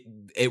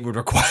it would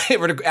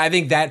require, I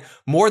think that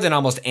more than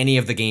almost any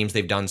of the games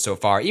they've done so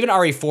far, even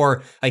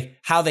RE4,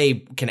 how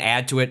they can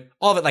add to it,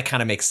 all of it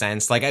kind of makes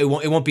sense. It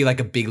won't be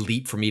a big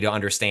leap for me to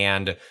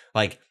understand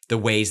the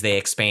ways they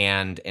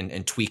expand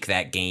and tweak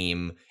that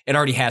game. It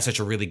already has such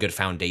a really good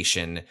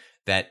foundation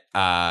that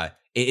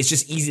it's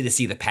just easy to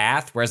see the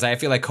path. Whereas I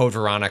feel like Code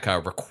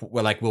Veronica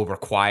will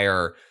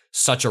require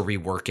such a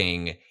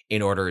reworking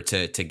in order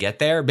to get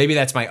there. Maybe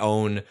that's my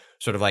own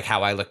sort of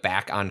how I look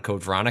back on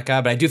Code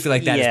Veronica, but I do feel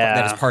like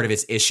that is part of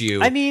its issue.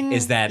 I mean,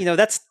 is that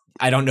that's,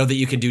 I don't know that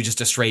you can do just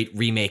a straight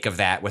remake of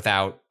that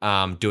without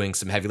doing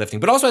some heavy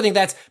lifting. But also I think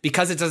that's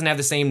because it doesn't have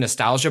the same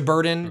nostalgia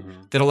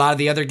burden that a lot of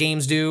the other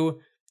games do,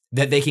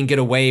 that they can get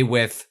away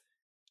with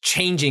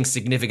changing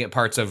significant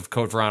parts of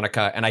Code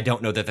Veronica. And I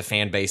don't know that the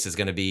fan base is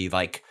going to be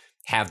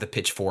have the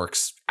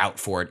pitchforks out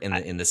for it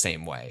in the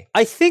same way.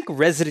 I think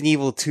Resident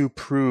Evil 2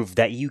 proved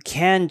that you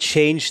can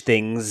change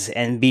things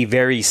and be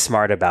very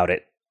smart about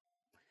it.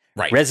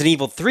 Right. Resident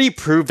Evil 3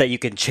 proved that you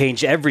can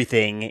change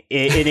everything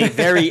in a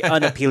very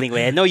unappealing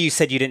way. I know you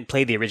said you didn't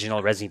play the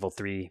original Resident Evil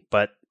 3,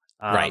 but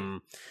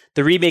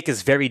the remake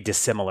is very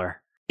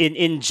dissimilar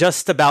in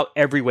just about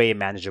every way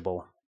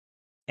manageable.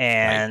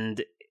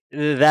 And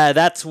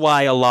that's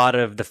why a lot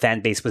of the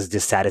fan base was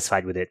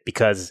dissatisfied with it,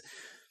 because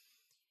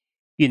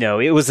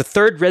it was the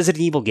third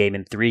Resident Evil game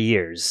in 3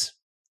 years.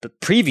 The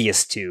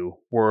previous two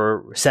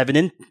 7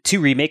 and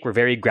 2 remake were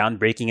very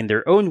groundbreaking in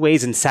their own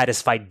ways and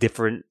satisfied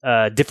different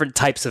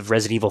types of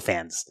Resident Evil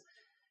fans,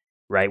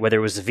 right? Whether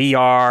it was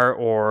VR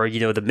or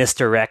the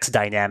Mr. X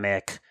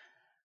dynamic,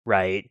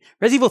 right?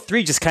 Resident Evil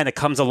 3 just kind of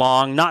comes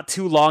along not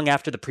too long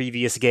after the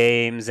previous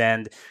games,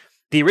 and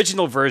the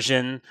original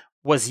version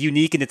was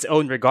unique in its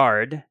own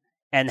regard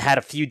and had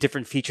a few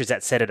different features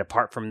that set it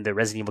apart from the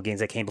Resident Evil games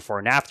that came before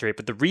and after it,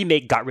 but the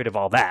remake got rid of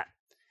all that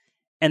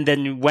and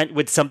then went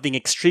with something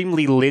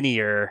extremely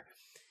linear.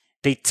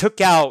 They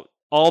took out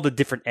all the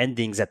different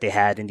endings that they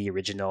had in the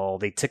original.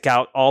 They took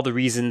out all the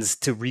reasons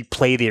to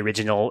replay the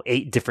original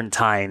 8 different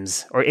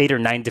times, or 8 or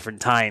 9 different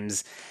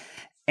times.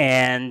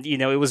 And, you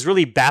know, it was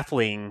really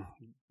baffling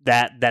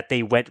that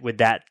they went with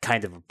that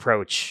kind of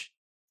approach.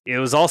 It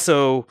was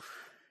also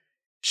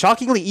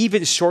shockingly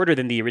even shorter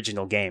than the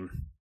original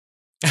game,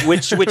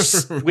 which Right.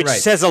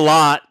 says a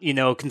lot, you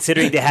know,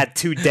 considering they had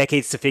 2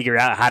 decades to figure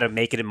out how to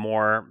make it a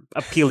more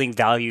appealing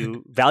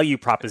value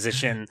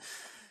proposition.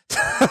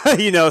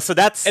 You know, so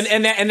that's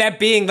and that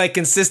being like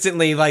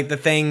consistently like the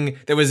thing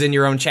that was in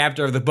your own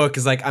chapter of the book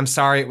is like, I'm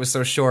sorry it was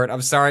so short.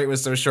 I'm sorry it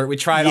was so short. We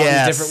tried all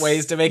these different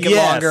ways to make it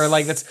longer.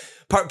 Like that's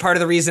part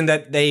of the reason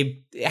that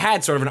they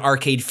had sort of an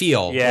arcade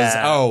feel.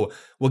 Was,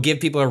 we'll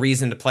give people a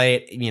reason to play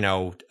it,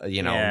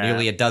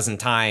 nearly a dozen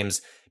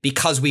times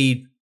because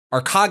we are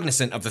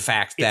cognizant of the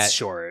fact that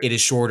it is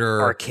shorter.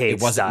 Arcade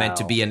it wasn't style. meant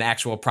to be an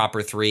actual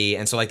proper 3.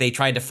 And so like they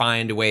tried to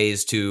find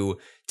ways to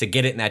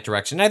get it in that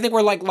direction. And I think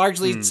we're like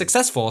largely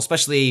successful,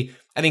 especially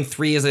I think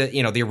 3 is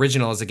the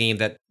original is a game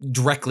that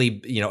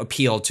directly,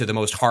 appealed to the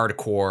most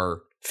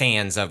hardcore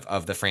fans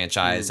of the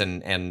franchise.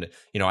 And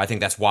I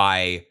think that's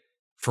why,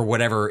 for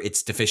whatever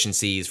its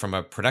deficiencies from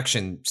a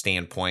production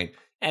standpoint,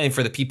 and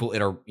for the people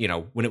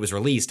when it was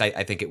released,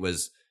 I think it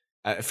was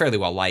fairly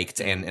well liked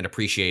and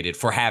appreciated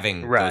for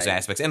having those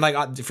aspects. And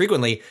like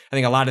frequently, I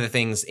think a lot of the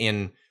things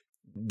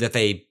that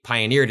they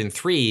pioneered in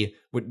 3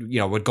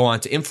 would go on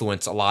to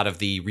influence a lot of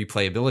the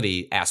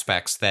replayability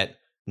aspects that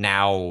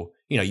now,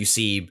 you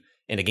see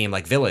in a game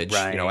like Village.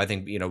 Right. I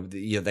think,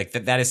 like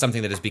that is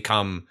something that has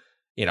become,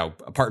 a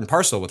part and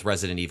parcel with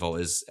Resident Evil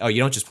is,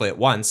 you don't just play it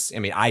once. I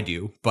mean, I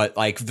do, but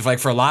like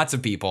for lots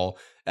of people,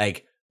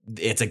 like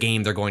it's a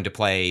game they're going to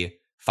play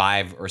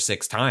 5 or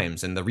 6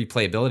 times. And the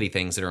replayability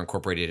things that are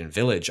incorporated in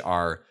Village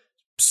are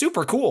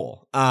super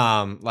cool.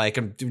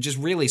 Just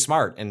really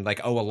smart and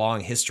like owe a long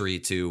history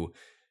to,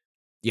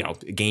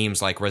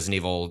 games like Resident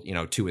Evil,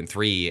 2 and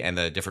 3 and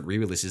the different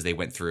re-releases they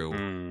went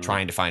through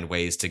trying to find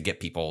ways to get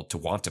people to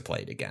want to play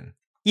it again.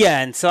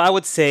 Yeah, and so I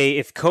would say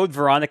if Code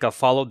Veronica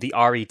followed the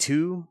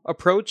RE2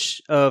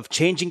 approach of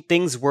changing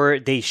things where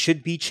they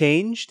should be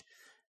changed,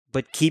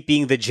 but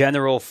keeping the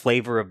general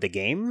flavor of the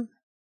game,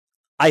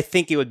 I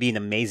think it would be an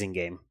amazing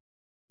game.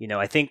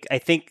 I think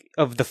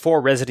of the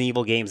 4 Resident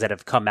Evil games that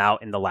have come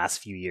out in the last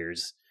few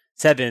years,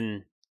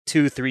 7,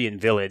 2, 3, and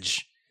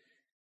Village.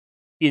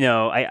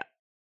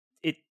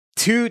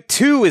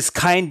 2 is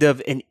kind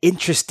of an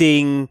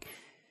interesting.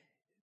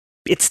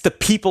 It's the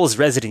people's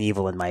Resident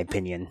Evil, in my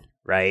opinion.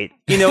 Right?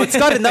 It's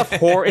got enough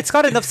horror. It's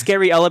got enough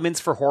scary elements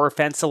for horror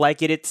fans to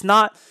like it. It's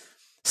not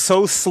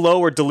so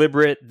slow or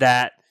deliberate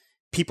that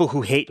people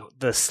who hate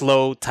the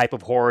slow type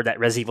of horror that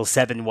Resident Evil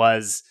 7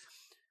 was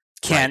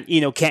can't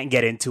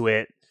get into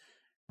it.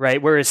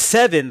 Right? Whereas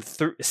 7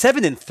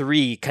 and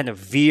 3 kind of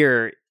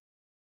veer,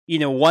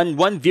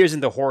 one veers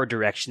in the horror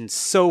direction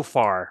so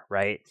far,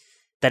 right,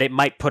 that it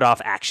might put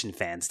off action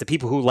fans, the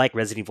people who like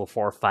Resident Evil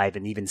 4, 5,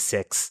 and even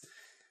 6.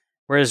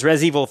 Whereas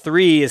Resident Evil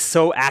 3 is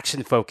so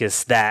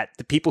action-focused that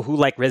the people who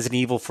like Resident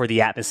Evil for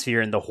the atmosphere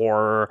and the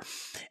horror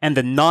and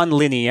the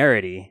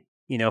non-linearity,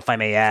 if I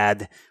may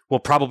add, will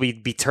probably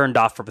be turned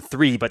off from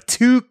 3. But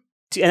 2,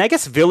 and I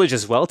guess Village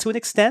as well to an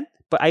extent,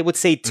 but I would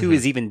say 2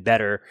 is even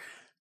better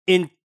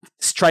in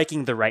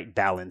striking the right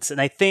balance.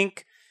 And I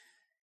think,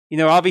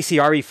 obviously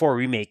RE4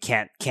 Remake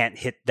can't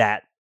hit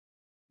that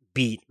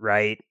beat,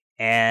 right?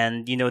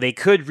 And, they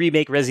could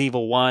remake Resident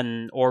Evil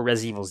 1 or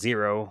Resident Evil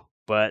 0,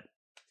 but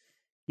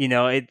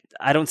I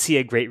don't see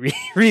a great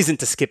reason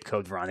to skip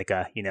Code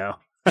Veronica,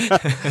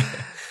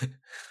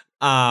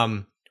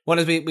 Well,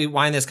 as we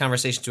wind this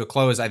conversation to a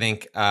close, I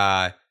think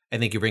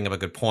you bring up a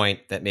good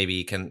point that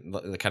maybe can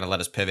kind of let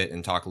us pivot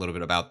and talk a little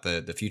bit about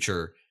the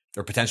future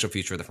or potential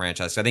future of the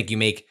franchise. So I think you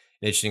make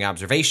an interesting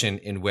observation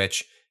in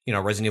which,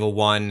 Resident Evil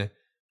 1,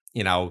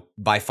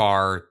 by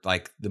far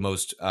like the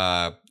most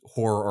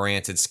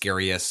horror-oriented,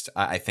 scariest,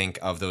 I think,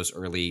 of those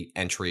early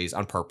entries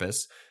on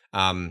purpose.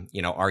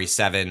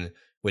 RE7,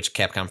 which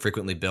Capcom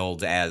frequently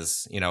billed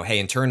as, hey,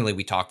 internally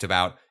we talked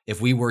about if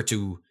we were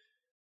to,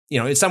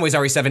 in some ways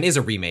RE7 is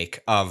a remake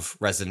of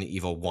Resident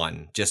Evil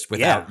 1, just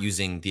without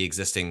using the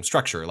existing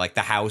structure. Like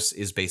the house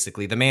is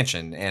basically the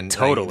mansion, and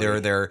totally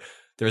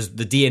there's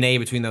the DNA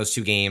between those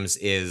 2 games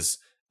is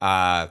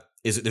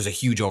there's a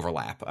huge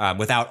overlap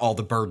without all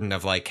the burden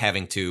of like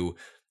having to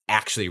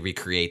actually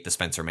recreate the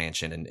Spencer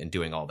Mansion and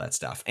doing all that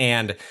stuff.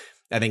 And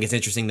I think it's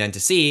interesting then to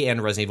see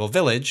in Resident Evil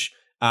Village.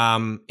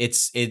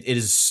 It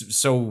is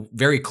so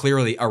very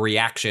clearly a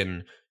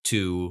reaction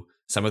to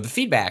some of the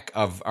feedback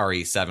of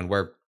RE7,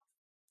 where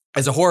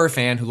as a horror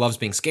fan who loves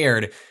being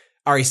scared,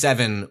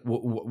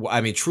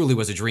 RE7, truly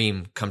was a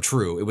dream come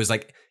true. It was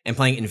like, and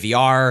playing in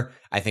VR,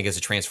 I think is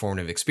a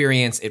transformative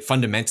experience. It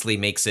fundamentally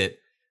makes it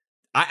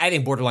I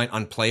think borderline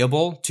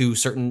unplayable to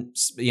certain,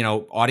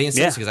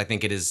 audiences because I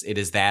think it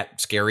is that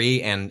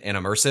scary and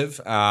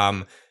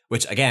immersive.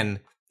 Which again,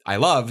 I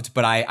loved,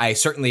 but I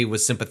certainly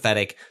was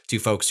sympathetic to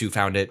folks who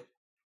found it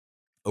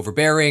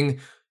overbearing,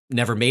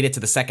 never made it to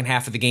the second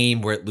half of the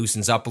game where it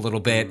loosens up a little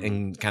bit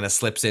and kind of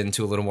slips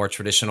into a little more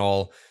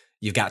traditional.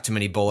 You've got too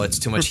many bullets,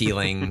 too much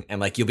healing,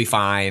 and like you'll be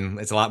fine.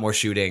 It's a lot more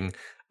shooting.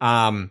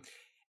 And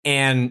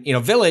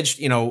Village,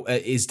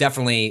 is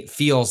definitely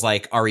feels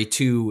like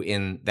RE2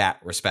 in that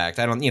respect.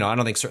 I don't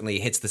think certainly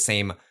it hits the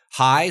same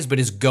highs, but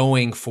is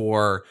going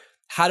for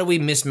how do we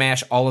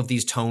mismatch all of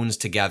these tones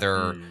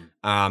together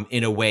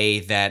in a way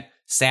that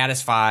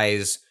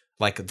satisfies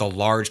like the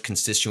large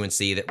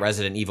constituency that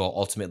Resident Evil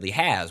ultimately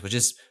has, which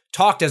is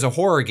talked as a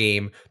horror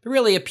game, but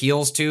really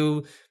appeals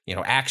to,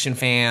 action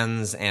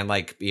fans and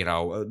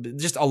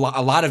just a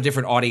lot of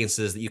different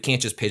audiences that you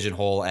can't just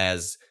pigeonhole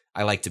as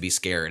I like to be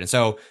scared. And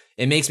so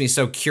it makes me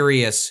so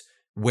curious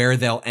where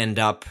they'll end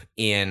up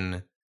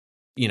in,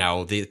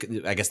 what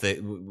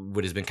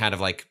has been kind of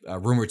like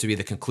rumored to be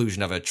the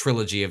conclusion of a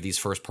trilogy of these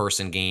first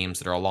person games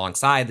that are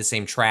alongside the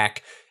same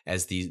track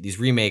as these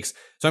remakes.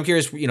 So I'm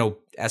curious,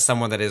 as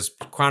someone that has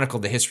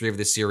chronicled the history of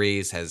this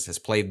series, has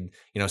played,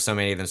 so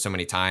many of them so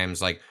many times,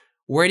 like,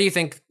 where do you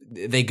think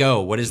they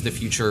go? What is the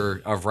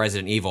future of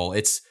Resident Evil?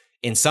 It's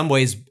in some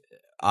ways,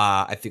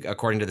 I think,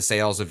 according to the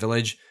sales of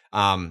Village,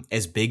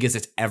 as big as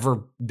it's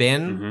ever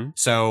been. Mm-hmm.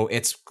 So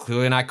it's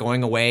clearly not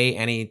going away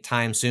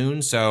anytime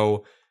soon.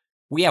 So,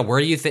 where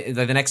do you think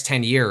the next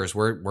 10 years,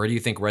 where do you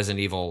think Resident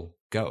Evil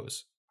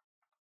goes?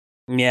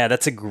 Yeah,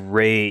 that's a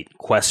great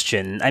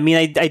question. I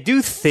mean, I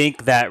do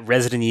think that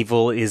Resident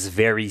Evil is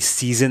very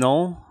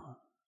seasonal.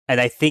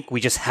 And I think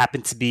we just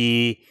happen to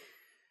be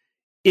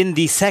in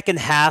the second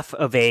half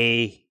of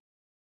I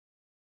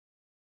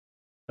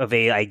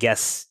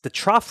guess the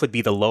trough would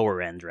be the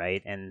lower end,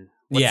 right? And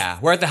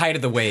we're at the height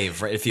of the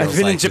wave, right? It feels I've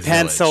been like in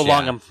Japan so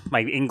long,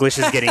 my English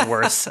is getting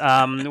worse.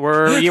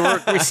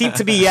 We seem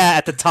to be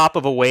at the top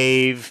of a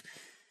wave,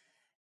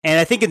 and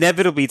I think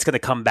inevitably it's going to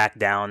come back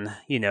down.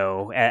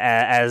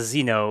 I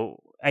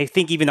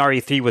think even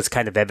RE3 was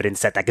kind of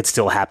evidence that could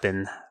still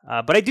happen.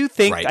 But I do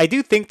think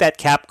that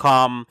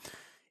Capcom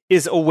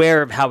is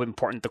aware of how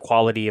important the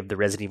quality of the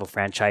Resident Evil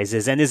franchise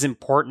is, and is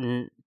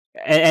important,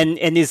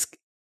 and is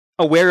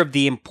aware of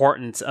the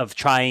importance of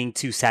trying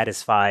to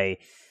satisfy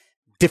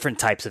different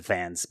types of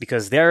fans,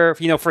 because they're,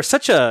 for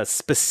such a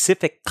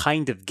specific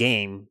kind of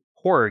game,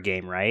 horror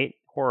game, right?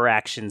 Horror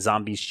action,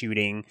 zombie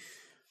shooting.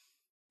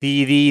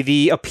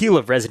 The appeal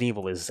of Resident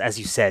Evil is, as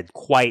you said,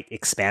 quite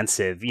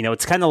expansive.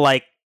 It's kind of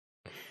like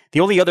the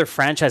only other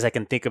franchise I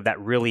can think of that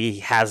really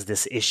has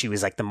this issue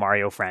is like the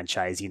Mario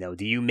franchise.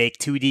 Do you make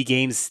 2D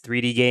games,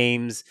 3D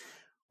games?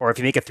 Or if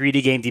you make a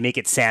 3D game, do you make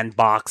it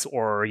sandbox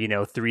or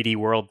 3D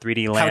world,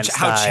 3D land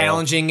style? How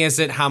challenging is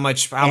it? How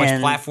much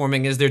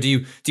platforming is there? Do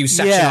you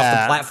section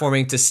off the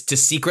platforming to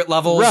secret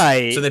levels,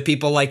 right? So that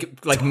people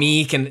like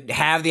me can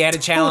have the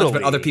added challenge,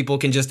 but other people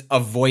can just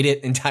avoid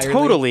it entirely.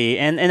 Totally,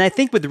 and I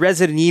think with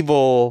Resident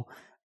Evil,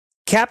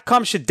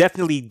 Capcom should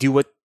definitely do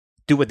what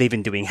they've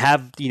been doing.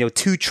 Have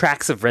 2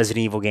 tracks of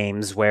Resident Evil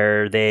games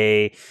where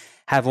they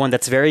have one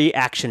that's very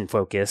action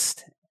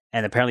focused.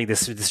 And apparently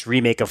this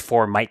remake of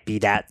 4 might be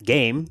that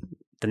game,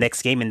 the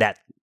next game in that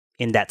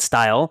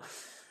style.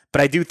 But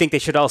I do think they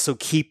should also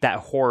keep that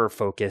horror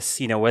focus,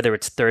 whether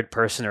it's third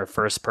person or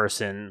first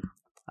person.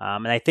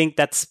 And I think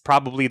that's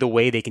probably the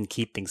way they can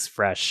keep things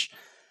fresh.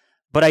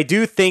 But I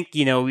do think,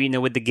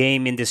 with the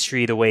game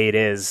industry the way it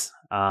is,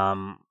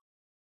 nothing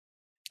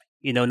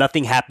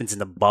happens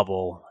in a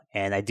bubble.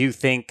 And I do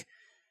think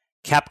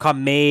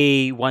Capcom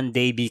may one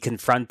day be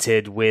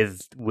confronted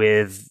with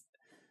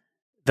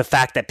the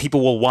fact that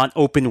people will want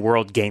open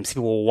world games.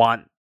 People will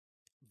want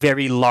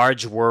very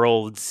large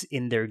worlds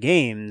in their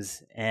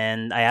games.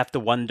 And I have to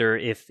wonder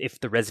if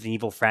the Resident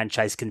Evil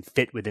franchise can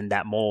fit within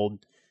that mold.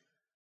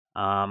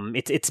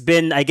 It's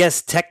been, I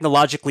guess,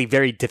 technologically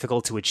very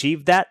difficult to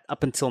achieve that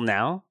up until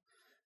now.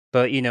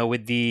 But,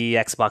 with the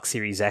Xbox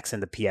Series X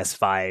and the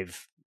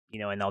PS5,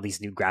 and all these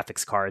new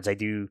graphics cards, I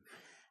do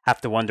have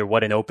to wonder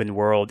what an open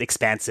world,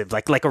 expansive,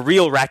 like a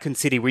real Raccoon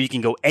City where you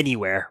can go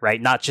anywhere, right?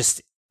 Not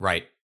just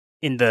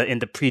in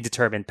the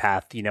predetermined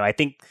path. I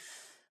think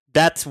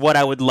that's what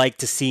I would like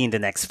to see in the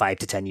next 5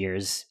 to 10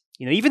 years.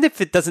 Even if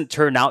it doesn't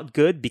turn out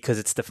good because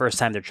it's the first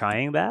time they're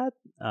trying that,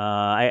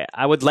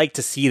 I would like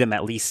to see them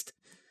at least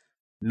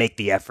make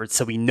the effort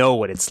so we know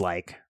what it's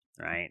like,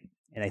 right?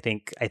 And I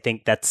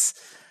think that's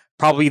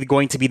probably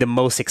going to be the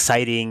most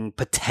exciting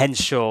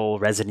potential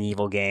Resident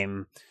Evil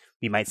game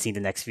we might see in the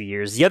next few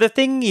years. The other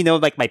thing,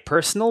 like my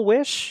personal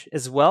wish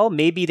as well,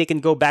 maybe they can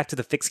go back to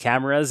the fixed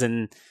cameras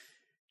and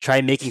try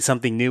making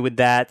something new with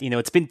that.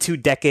 It's been 2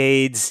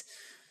 decades.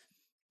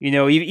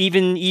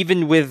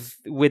 Even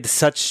with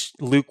such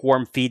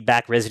lukewarm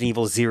feedback, Resident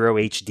Evil 0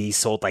 HD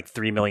sold like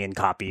 3 million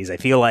copies. I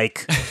feel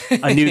like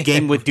a new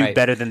game would do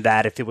better than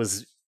that if it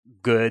was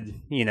good.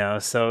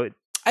 So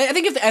I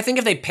think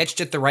if they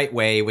pitched it the right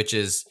way, which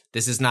is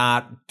this is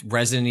not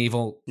Resident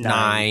Evil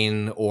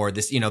 9 or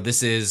this.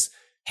 This is,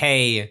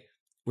 hey,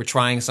 we're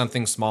trying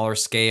something smaller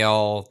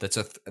scale that's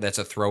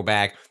a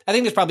throwback. I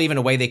think there's probably even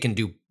a way they can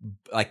do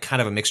like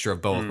kind of a mixture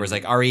of both. Whereas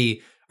like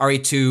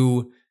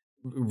RE2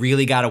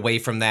 really got away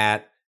from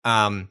that.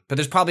 But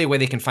there's probably a way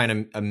they can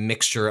find a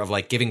mixture of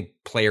like giving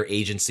player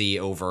agency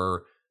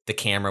over the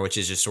camera, which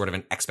is just sort of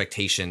an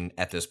expectation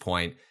at this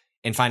point,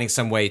 and finding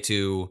some way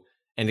to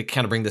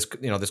kind of bring this,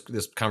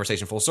 this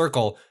conversation full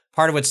circle.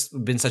 Part of what's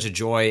been such a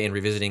joy in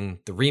revisiting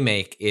the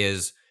remake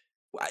is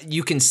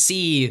you can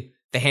see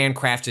the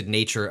handcrafted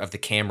nature of the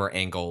camera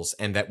angles,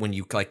 and that when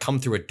you like come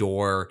through a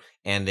door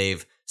and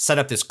they've set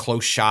up this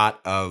close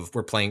shot of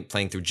we're playing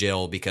through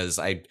Jill because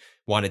I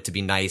wanted to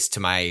be nice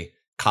to my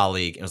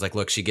colleague, and I was like,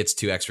 look, she gets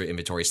 2 extra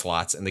inventory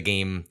slots, and the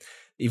game,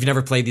 you've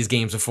never played these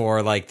games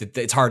before, like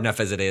it's hard enough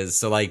as it is,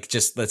 so like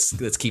just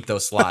let's keep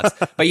those slots.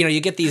 But you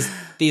get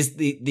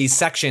these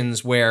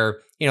sections where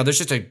there's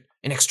just an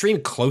extreme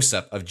close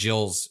up of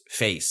Jill's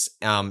face,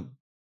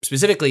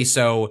 specifically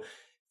so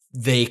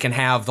they can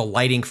have the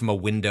lighting from a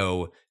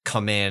window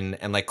come in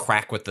and like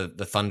crack with the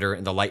thunder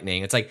and the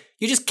lightning. It's like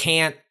you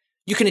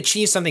can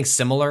achieve something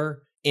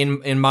similar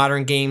in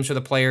modern games where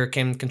the player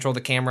can control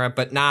the camera,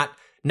 but not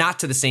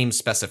to the same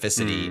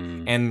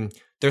specificity. And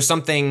there's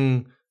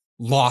something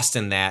lost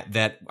in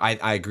that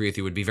I agree with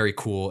you would be very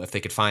cool if they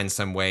could find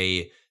some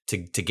way to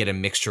get a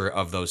mixture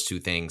of those two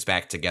things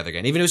back together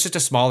again. Even if it was just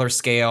a smaller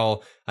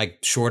scale, like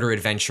shorter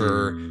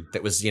adventure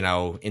that was,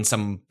 in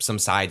some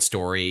side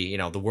story,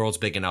 the world's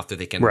big enough that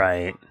they can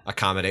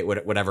accommodate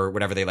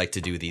whatever they like to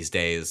do these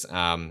days.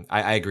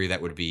 I agree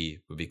that would be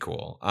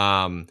cool.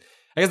 I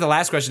guess the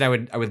last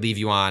question I would leave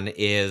you on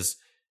is,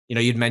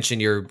 you'd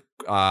mentioned you're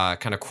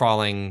kind of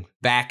crawling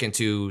back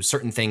into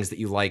certain things that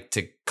you like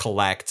to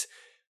collect.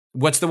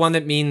 What's the one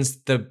that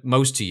means the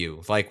most to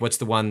you? Like, what's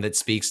the one that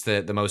speaks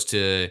the most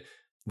to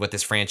what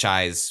this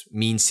franchise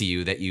means to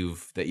you that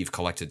you've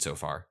collected so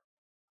far?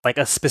 Like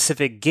a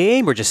specific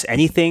game or just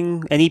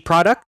anything, any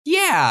product?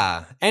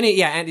 Yeah,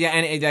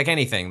 like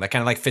anything that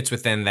kind of like fits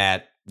within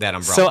that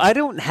umbrella. So I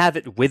don't have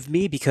it with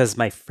me because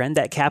my friend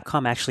at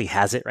Capcom actually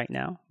has it right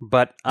now.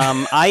 But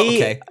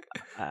okay.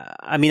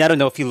 I mean, I don't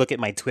know if you look at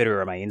my Twitter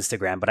or my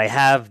Instagram, but I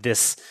have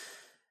this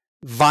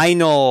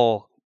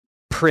vinyl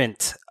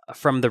print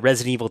from the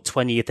Resident Evil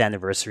 20th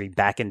anniversary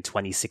back in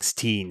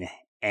 2016.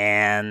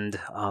 And,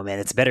 oh man,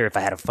 it's better if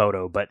I had a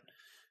photo, but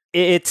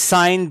it's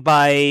signed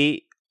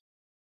by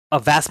a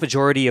vast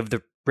majority of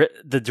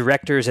the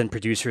directors and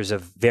producers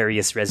of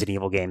various Resident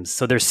Evil games.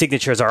 So their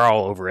signatures are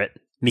all over it.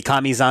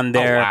 Mikami's on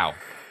there. Oh, wow.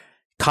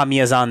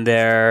 Kamiya's on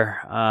there.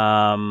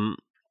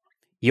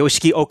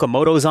 Yoshiki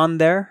Okamoto's on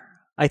there,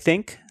 I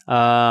think.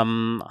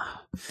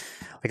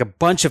 Like a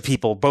bunch of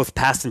people, both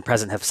past and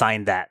present, have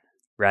signed that,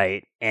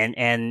 right?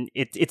 And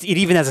it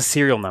even has a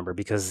serial number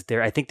because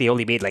I think they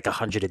only made like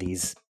 100 of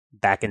these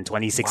back in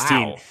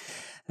 2016. Wow.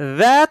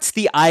 That's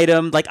the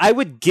item. Like, I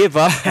would give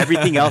up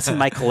everything else in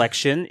my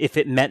collection if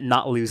it meant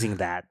not losing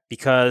that,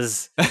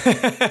 because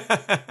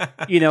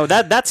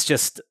that's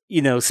just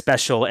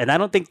special. And I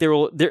don't think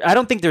I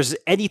don't think there's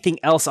anything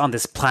else on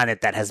this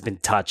planet that has been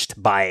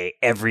touched by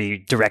every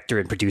director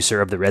and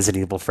producer of the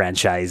Resident Evil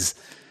franchise.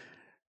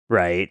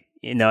 Right?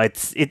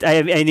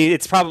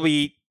 It's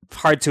probably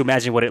hard to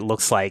imagine what it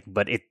looks like,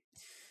 but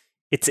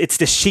it's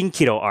the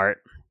Shinkiro art.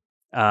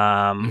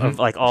 Of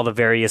like all the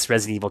various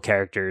Resident Evil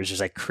characters. There's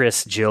like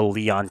Chris, Jill,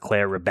 Leon,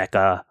 Claire,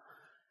 Rebecca.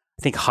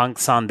 I think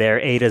Hunk's on there,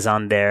 Ada's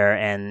on there,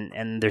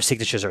 and their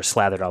signatures are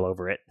slathered all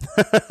over it.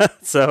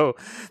 So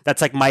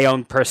that's like my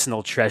own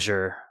personal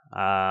treasure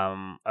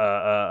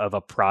of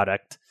a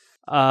product.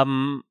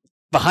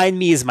 Behind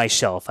me is my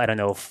shelf. I don't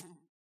know if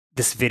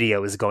this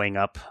video is going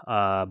up,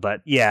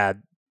 but yeah,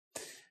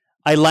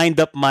 I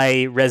lined up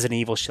my Resident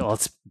Evil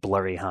shelf. It's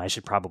blurry, huh? I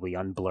should probably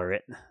unblur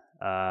it.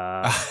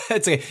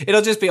 It's okay.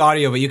 It'll just be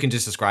audio, but you can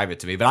just describe it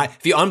to me. But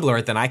if you unblur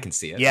it, then I can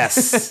see it.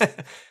 Yes.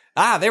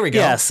 There we go.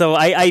 Yeah, so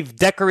I've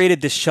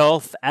decorated the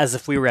shelf as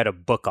if we were at a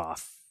book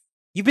off.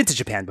 You've been to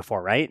Japan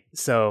before, right?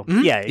 So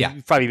yeah,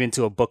 you've probably been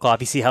to a book off.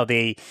 You see how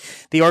they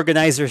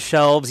organize their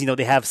shelves.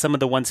 They have some of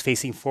the ones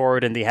facing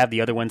forward and they have the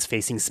other ones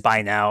facing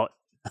spine out.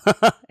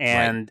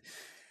 And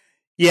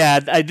yeah,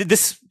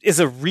 this is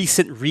a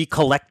recent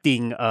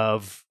recollecting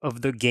of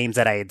the games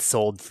that I had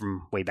sold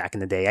from way back in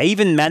the day. I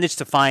even managed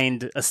to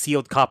find a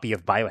sealed copy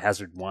of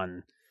Biohazard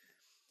 1,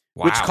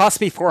 which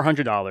cost me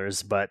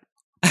 $400, but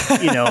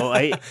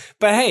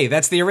but hey,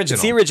 that's the original.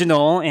 It's the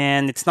original,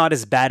 and it's not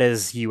as bad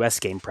as US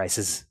game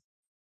prices.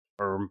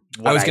 I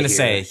was going to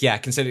say,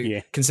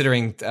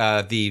 considering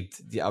the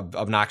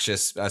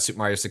obnoxious Super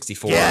Mario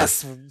 64.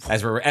 Yes.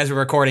 As we're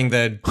recording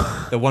the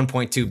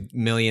 1.2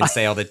 million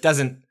sale that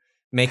doesn't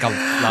make a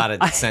lot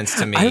of sense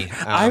to me.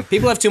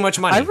 People have too much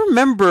money. I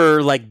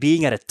remember like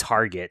being at a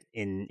Target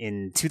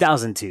in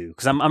 2002,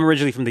 because I'm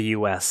originally from the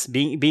US.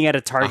 Being at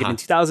a Target in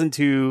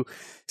 2002,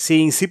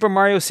 seeing Super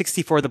Mario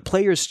 64, the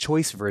Player's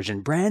Choice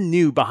version, brand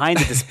new behind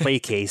the display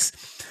case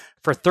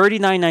for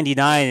 $39.99,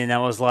 and I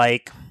was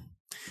like,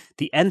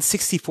 the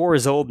N64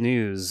 is old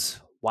news.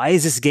 Why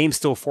is this game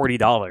still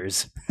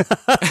 $40?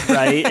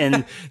 right?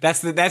 And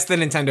that's the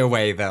Nintendo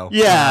way, though.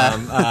 Yeah.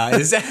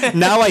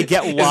 Now I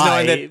get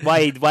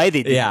why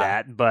they did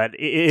that, but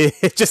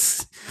it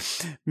just,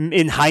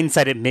 in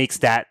hindsight, it makes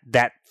that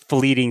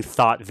fleeting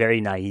thought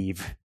very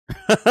naive.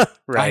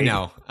 Right?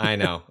 I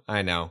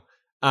know.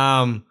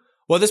 Well,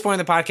 at this point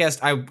in the podcast,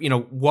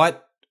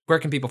 where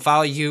can people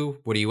follow you?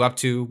 What are you up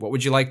to? What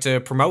would you like to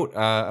promote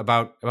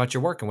about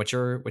your work and what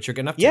you're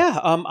getting up to? Yeah,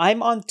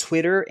 I'm on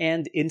Twitter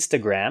and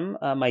Instagram.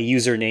 My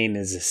username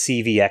is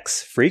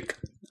CVXFreak.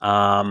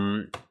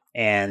 And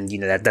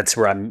that's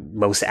where I'm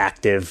most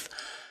active.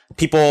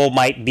 People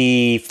might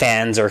be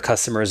fans or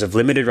customers of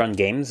limited run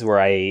games, where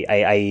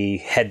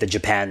I head the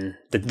Japan,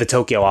 the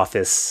Tokyo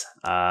office.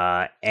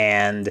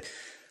 And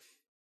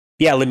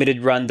yeah,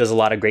 limited run does a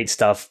lot of great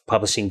stuff,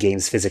 publishing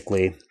games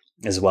physically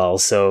as well.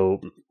 So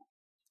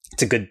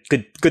it's a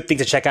good thing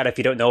to check out if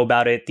you don't know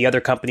about it. The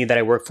other company that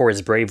I work for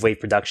is Brave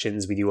Wave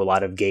Productions. We do a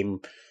lot of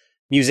game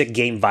music,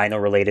 game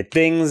vinyl related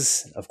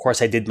things. Of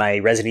course, I did my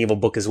Resident Evil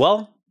book as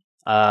well.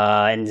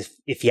 And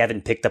if you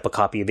haven't picked up a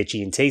copy of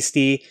Itchy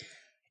Tasty,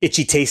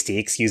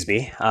 excuse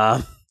me,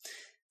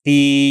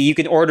 you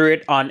can order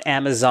it on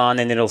Amazon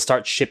and it'll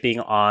start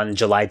shipping on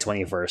July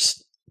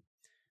 21st.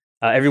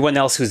 Everyone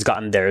else who's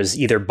gotten theirs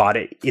either bought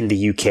it in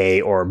the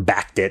UK or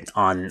backed it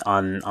on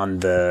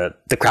the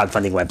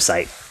crowdfunding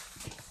website.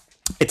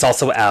 It's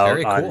also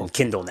out on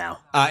Kindle now.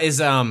 Is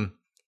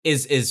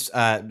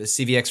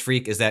CVX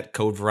Freak, is that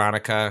Code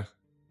Veronica?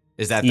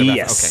 Is that the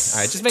yes? Okay,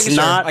 all right. Just making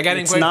sure.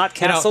 It's not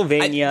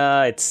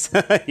Castlevania.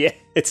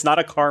 It's not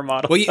a car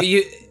model. Well,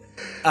 you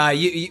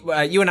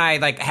and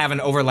I have an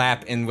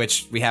overlap in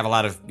which we have a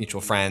lot of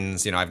mutual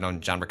friends. I've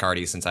known John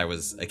Riccardi since I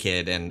was a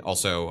kid, and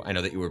also I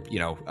know that you were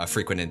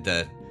frequented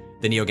the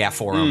NeoGAF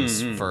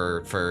forums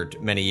for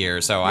many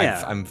years. So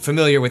I'm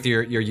familiar with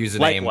your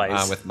username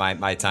with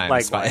my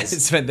time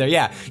spent there.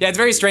 Yeah, it's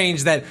very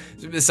strange that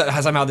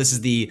somehow this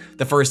is the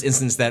first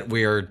instance that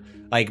we're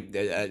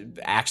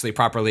actually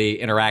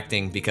properly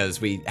interacting, because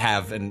we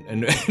have an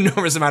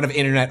enormous amount of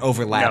internet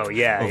overlap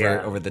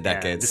over the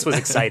decades. This was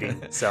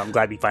exciting. So I'm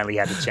glad we finally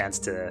had the chance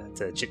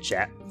to chit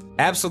chat.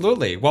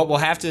 Absolutely. Well, we'll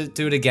have to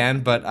do it again,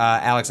 but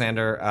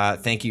Alexander,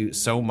 thank you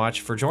so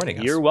much for joining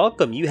us. You're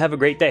welcome. You have a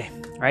great day.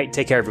 All right,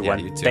 take care, everyone.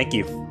 Yeah, you too. Thank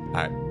you.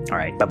 All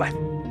right.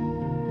 Bye-bye.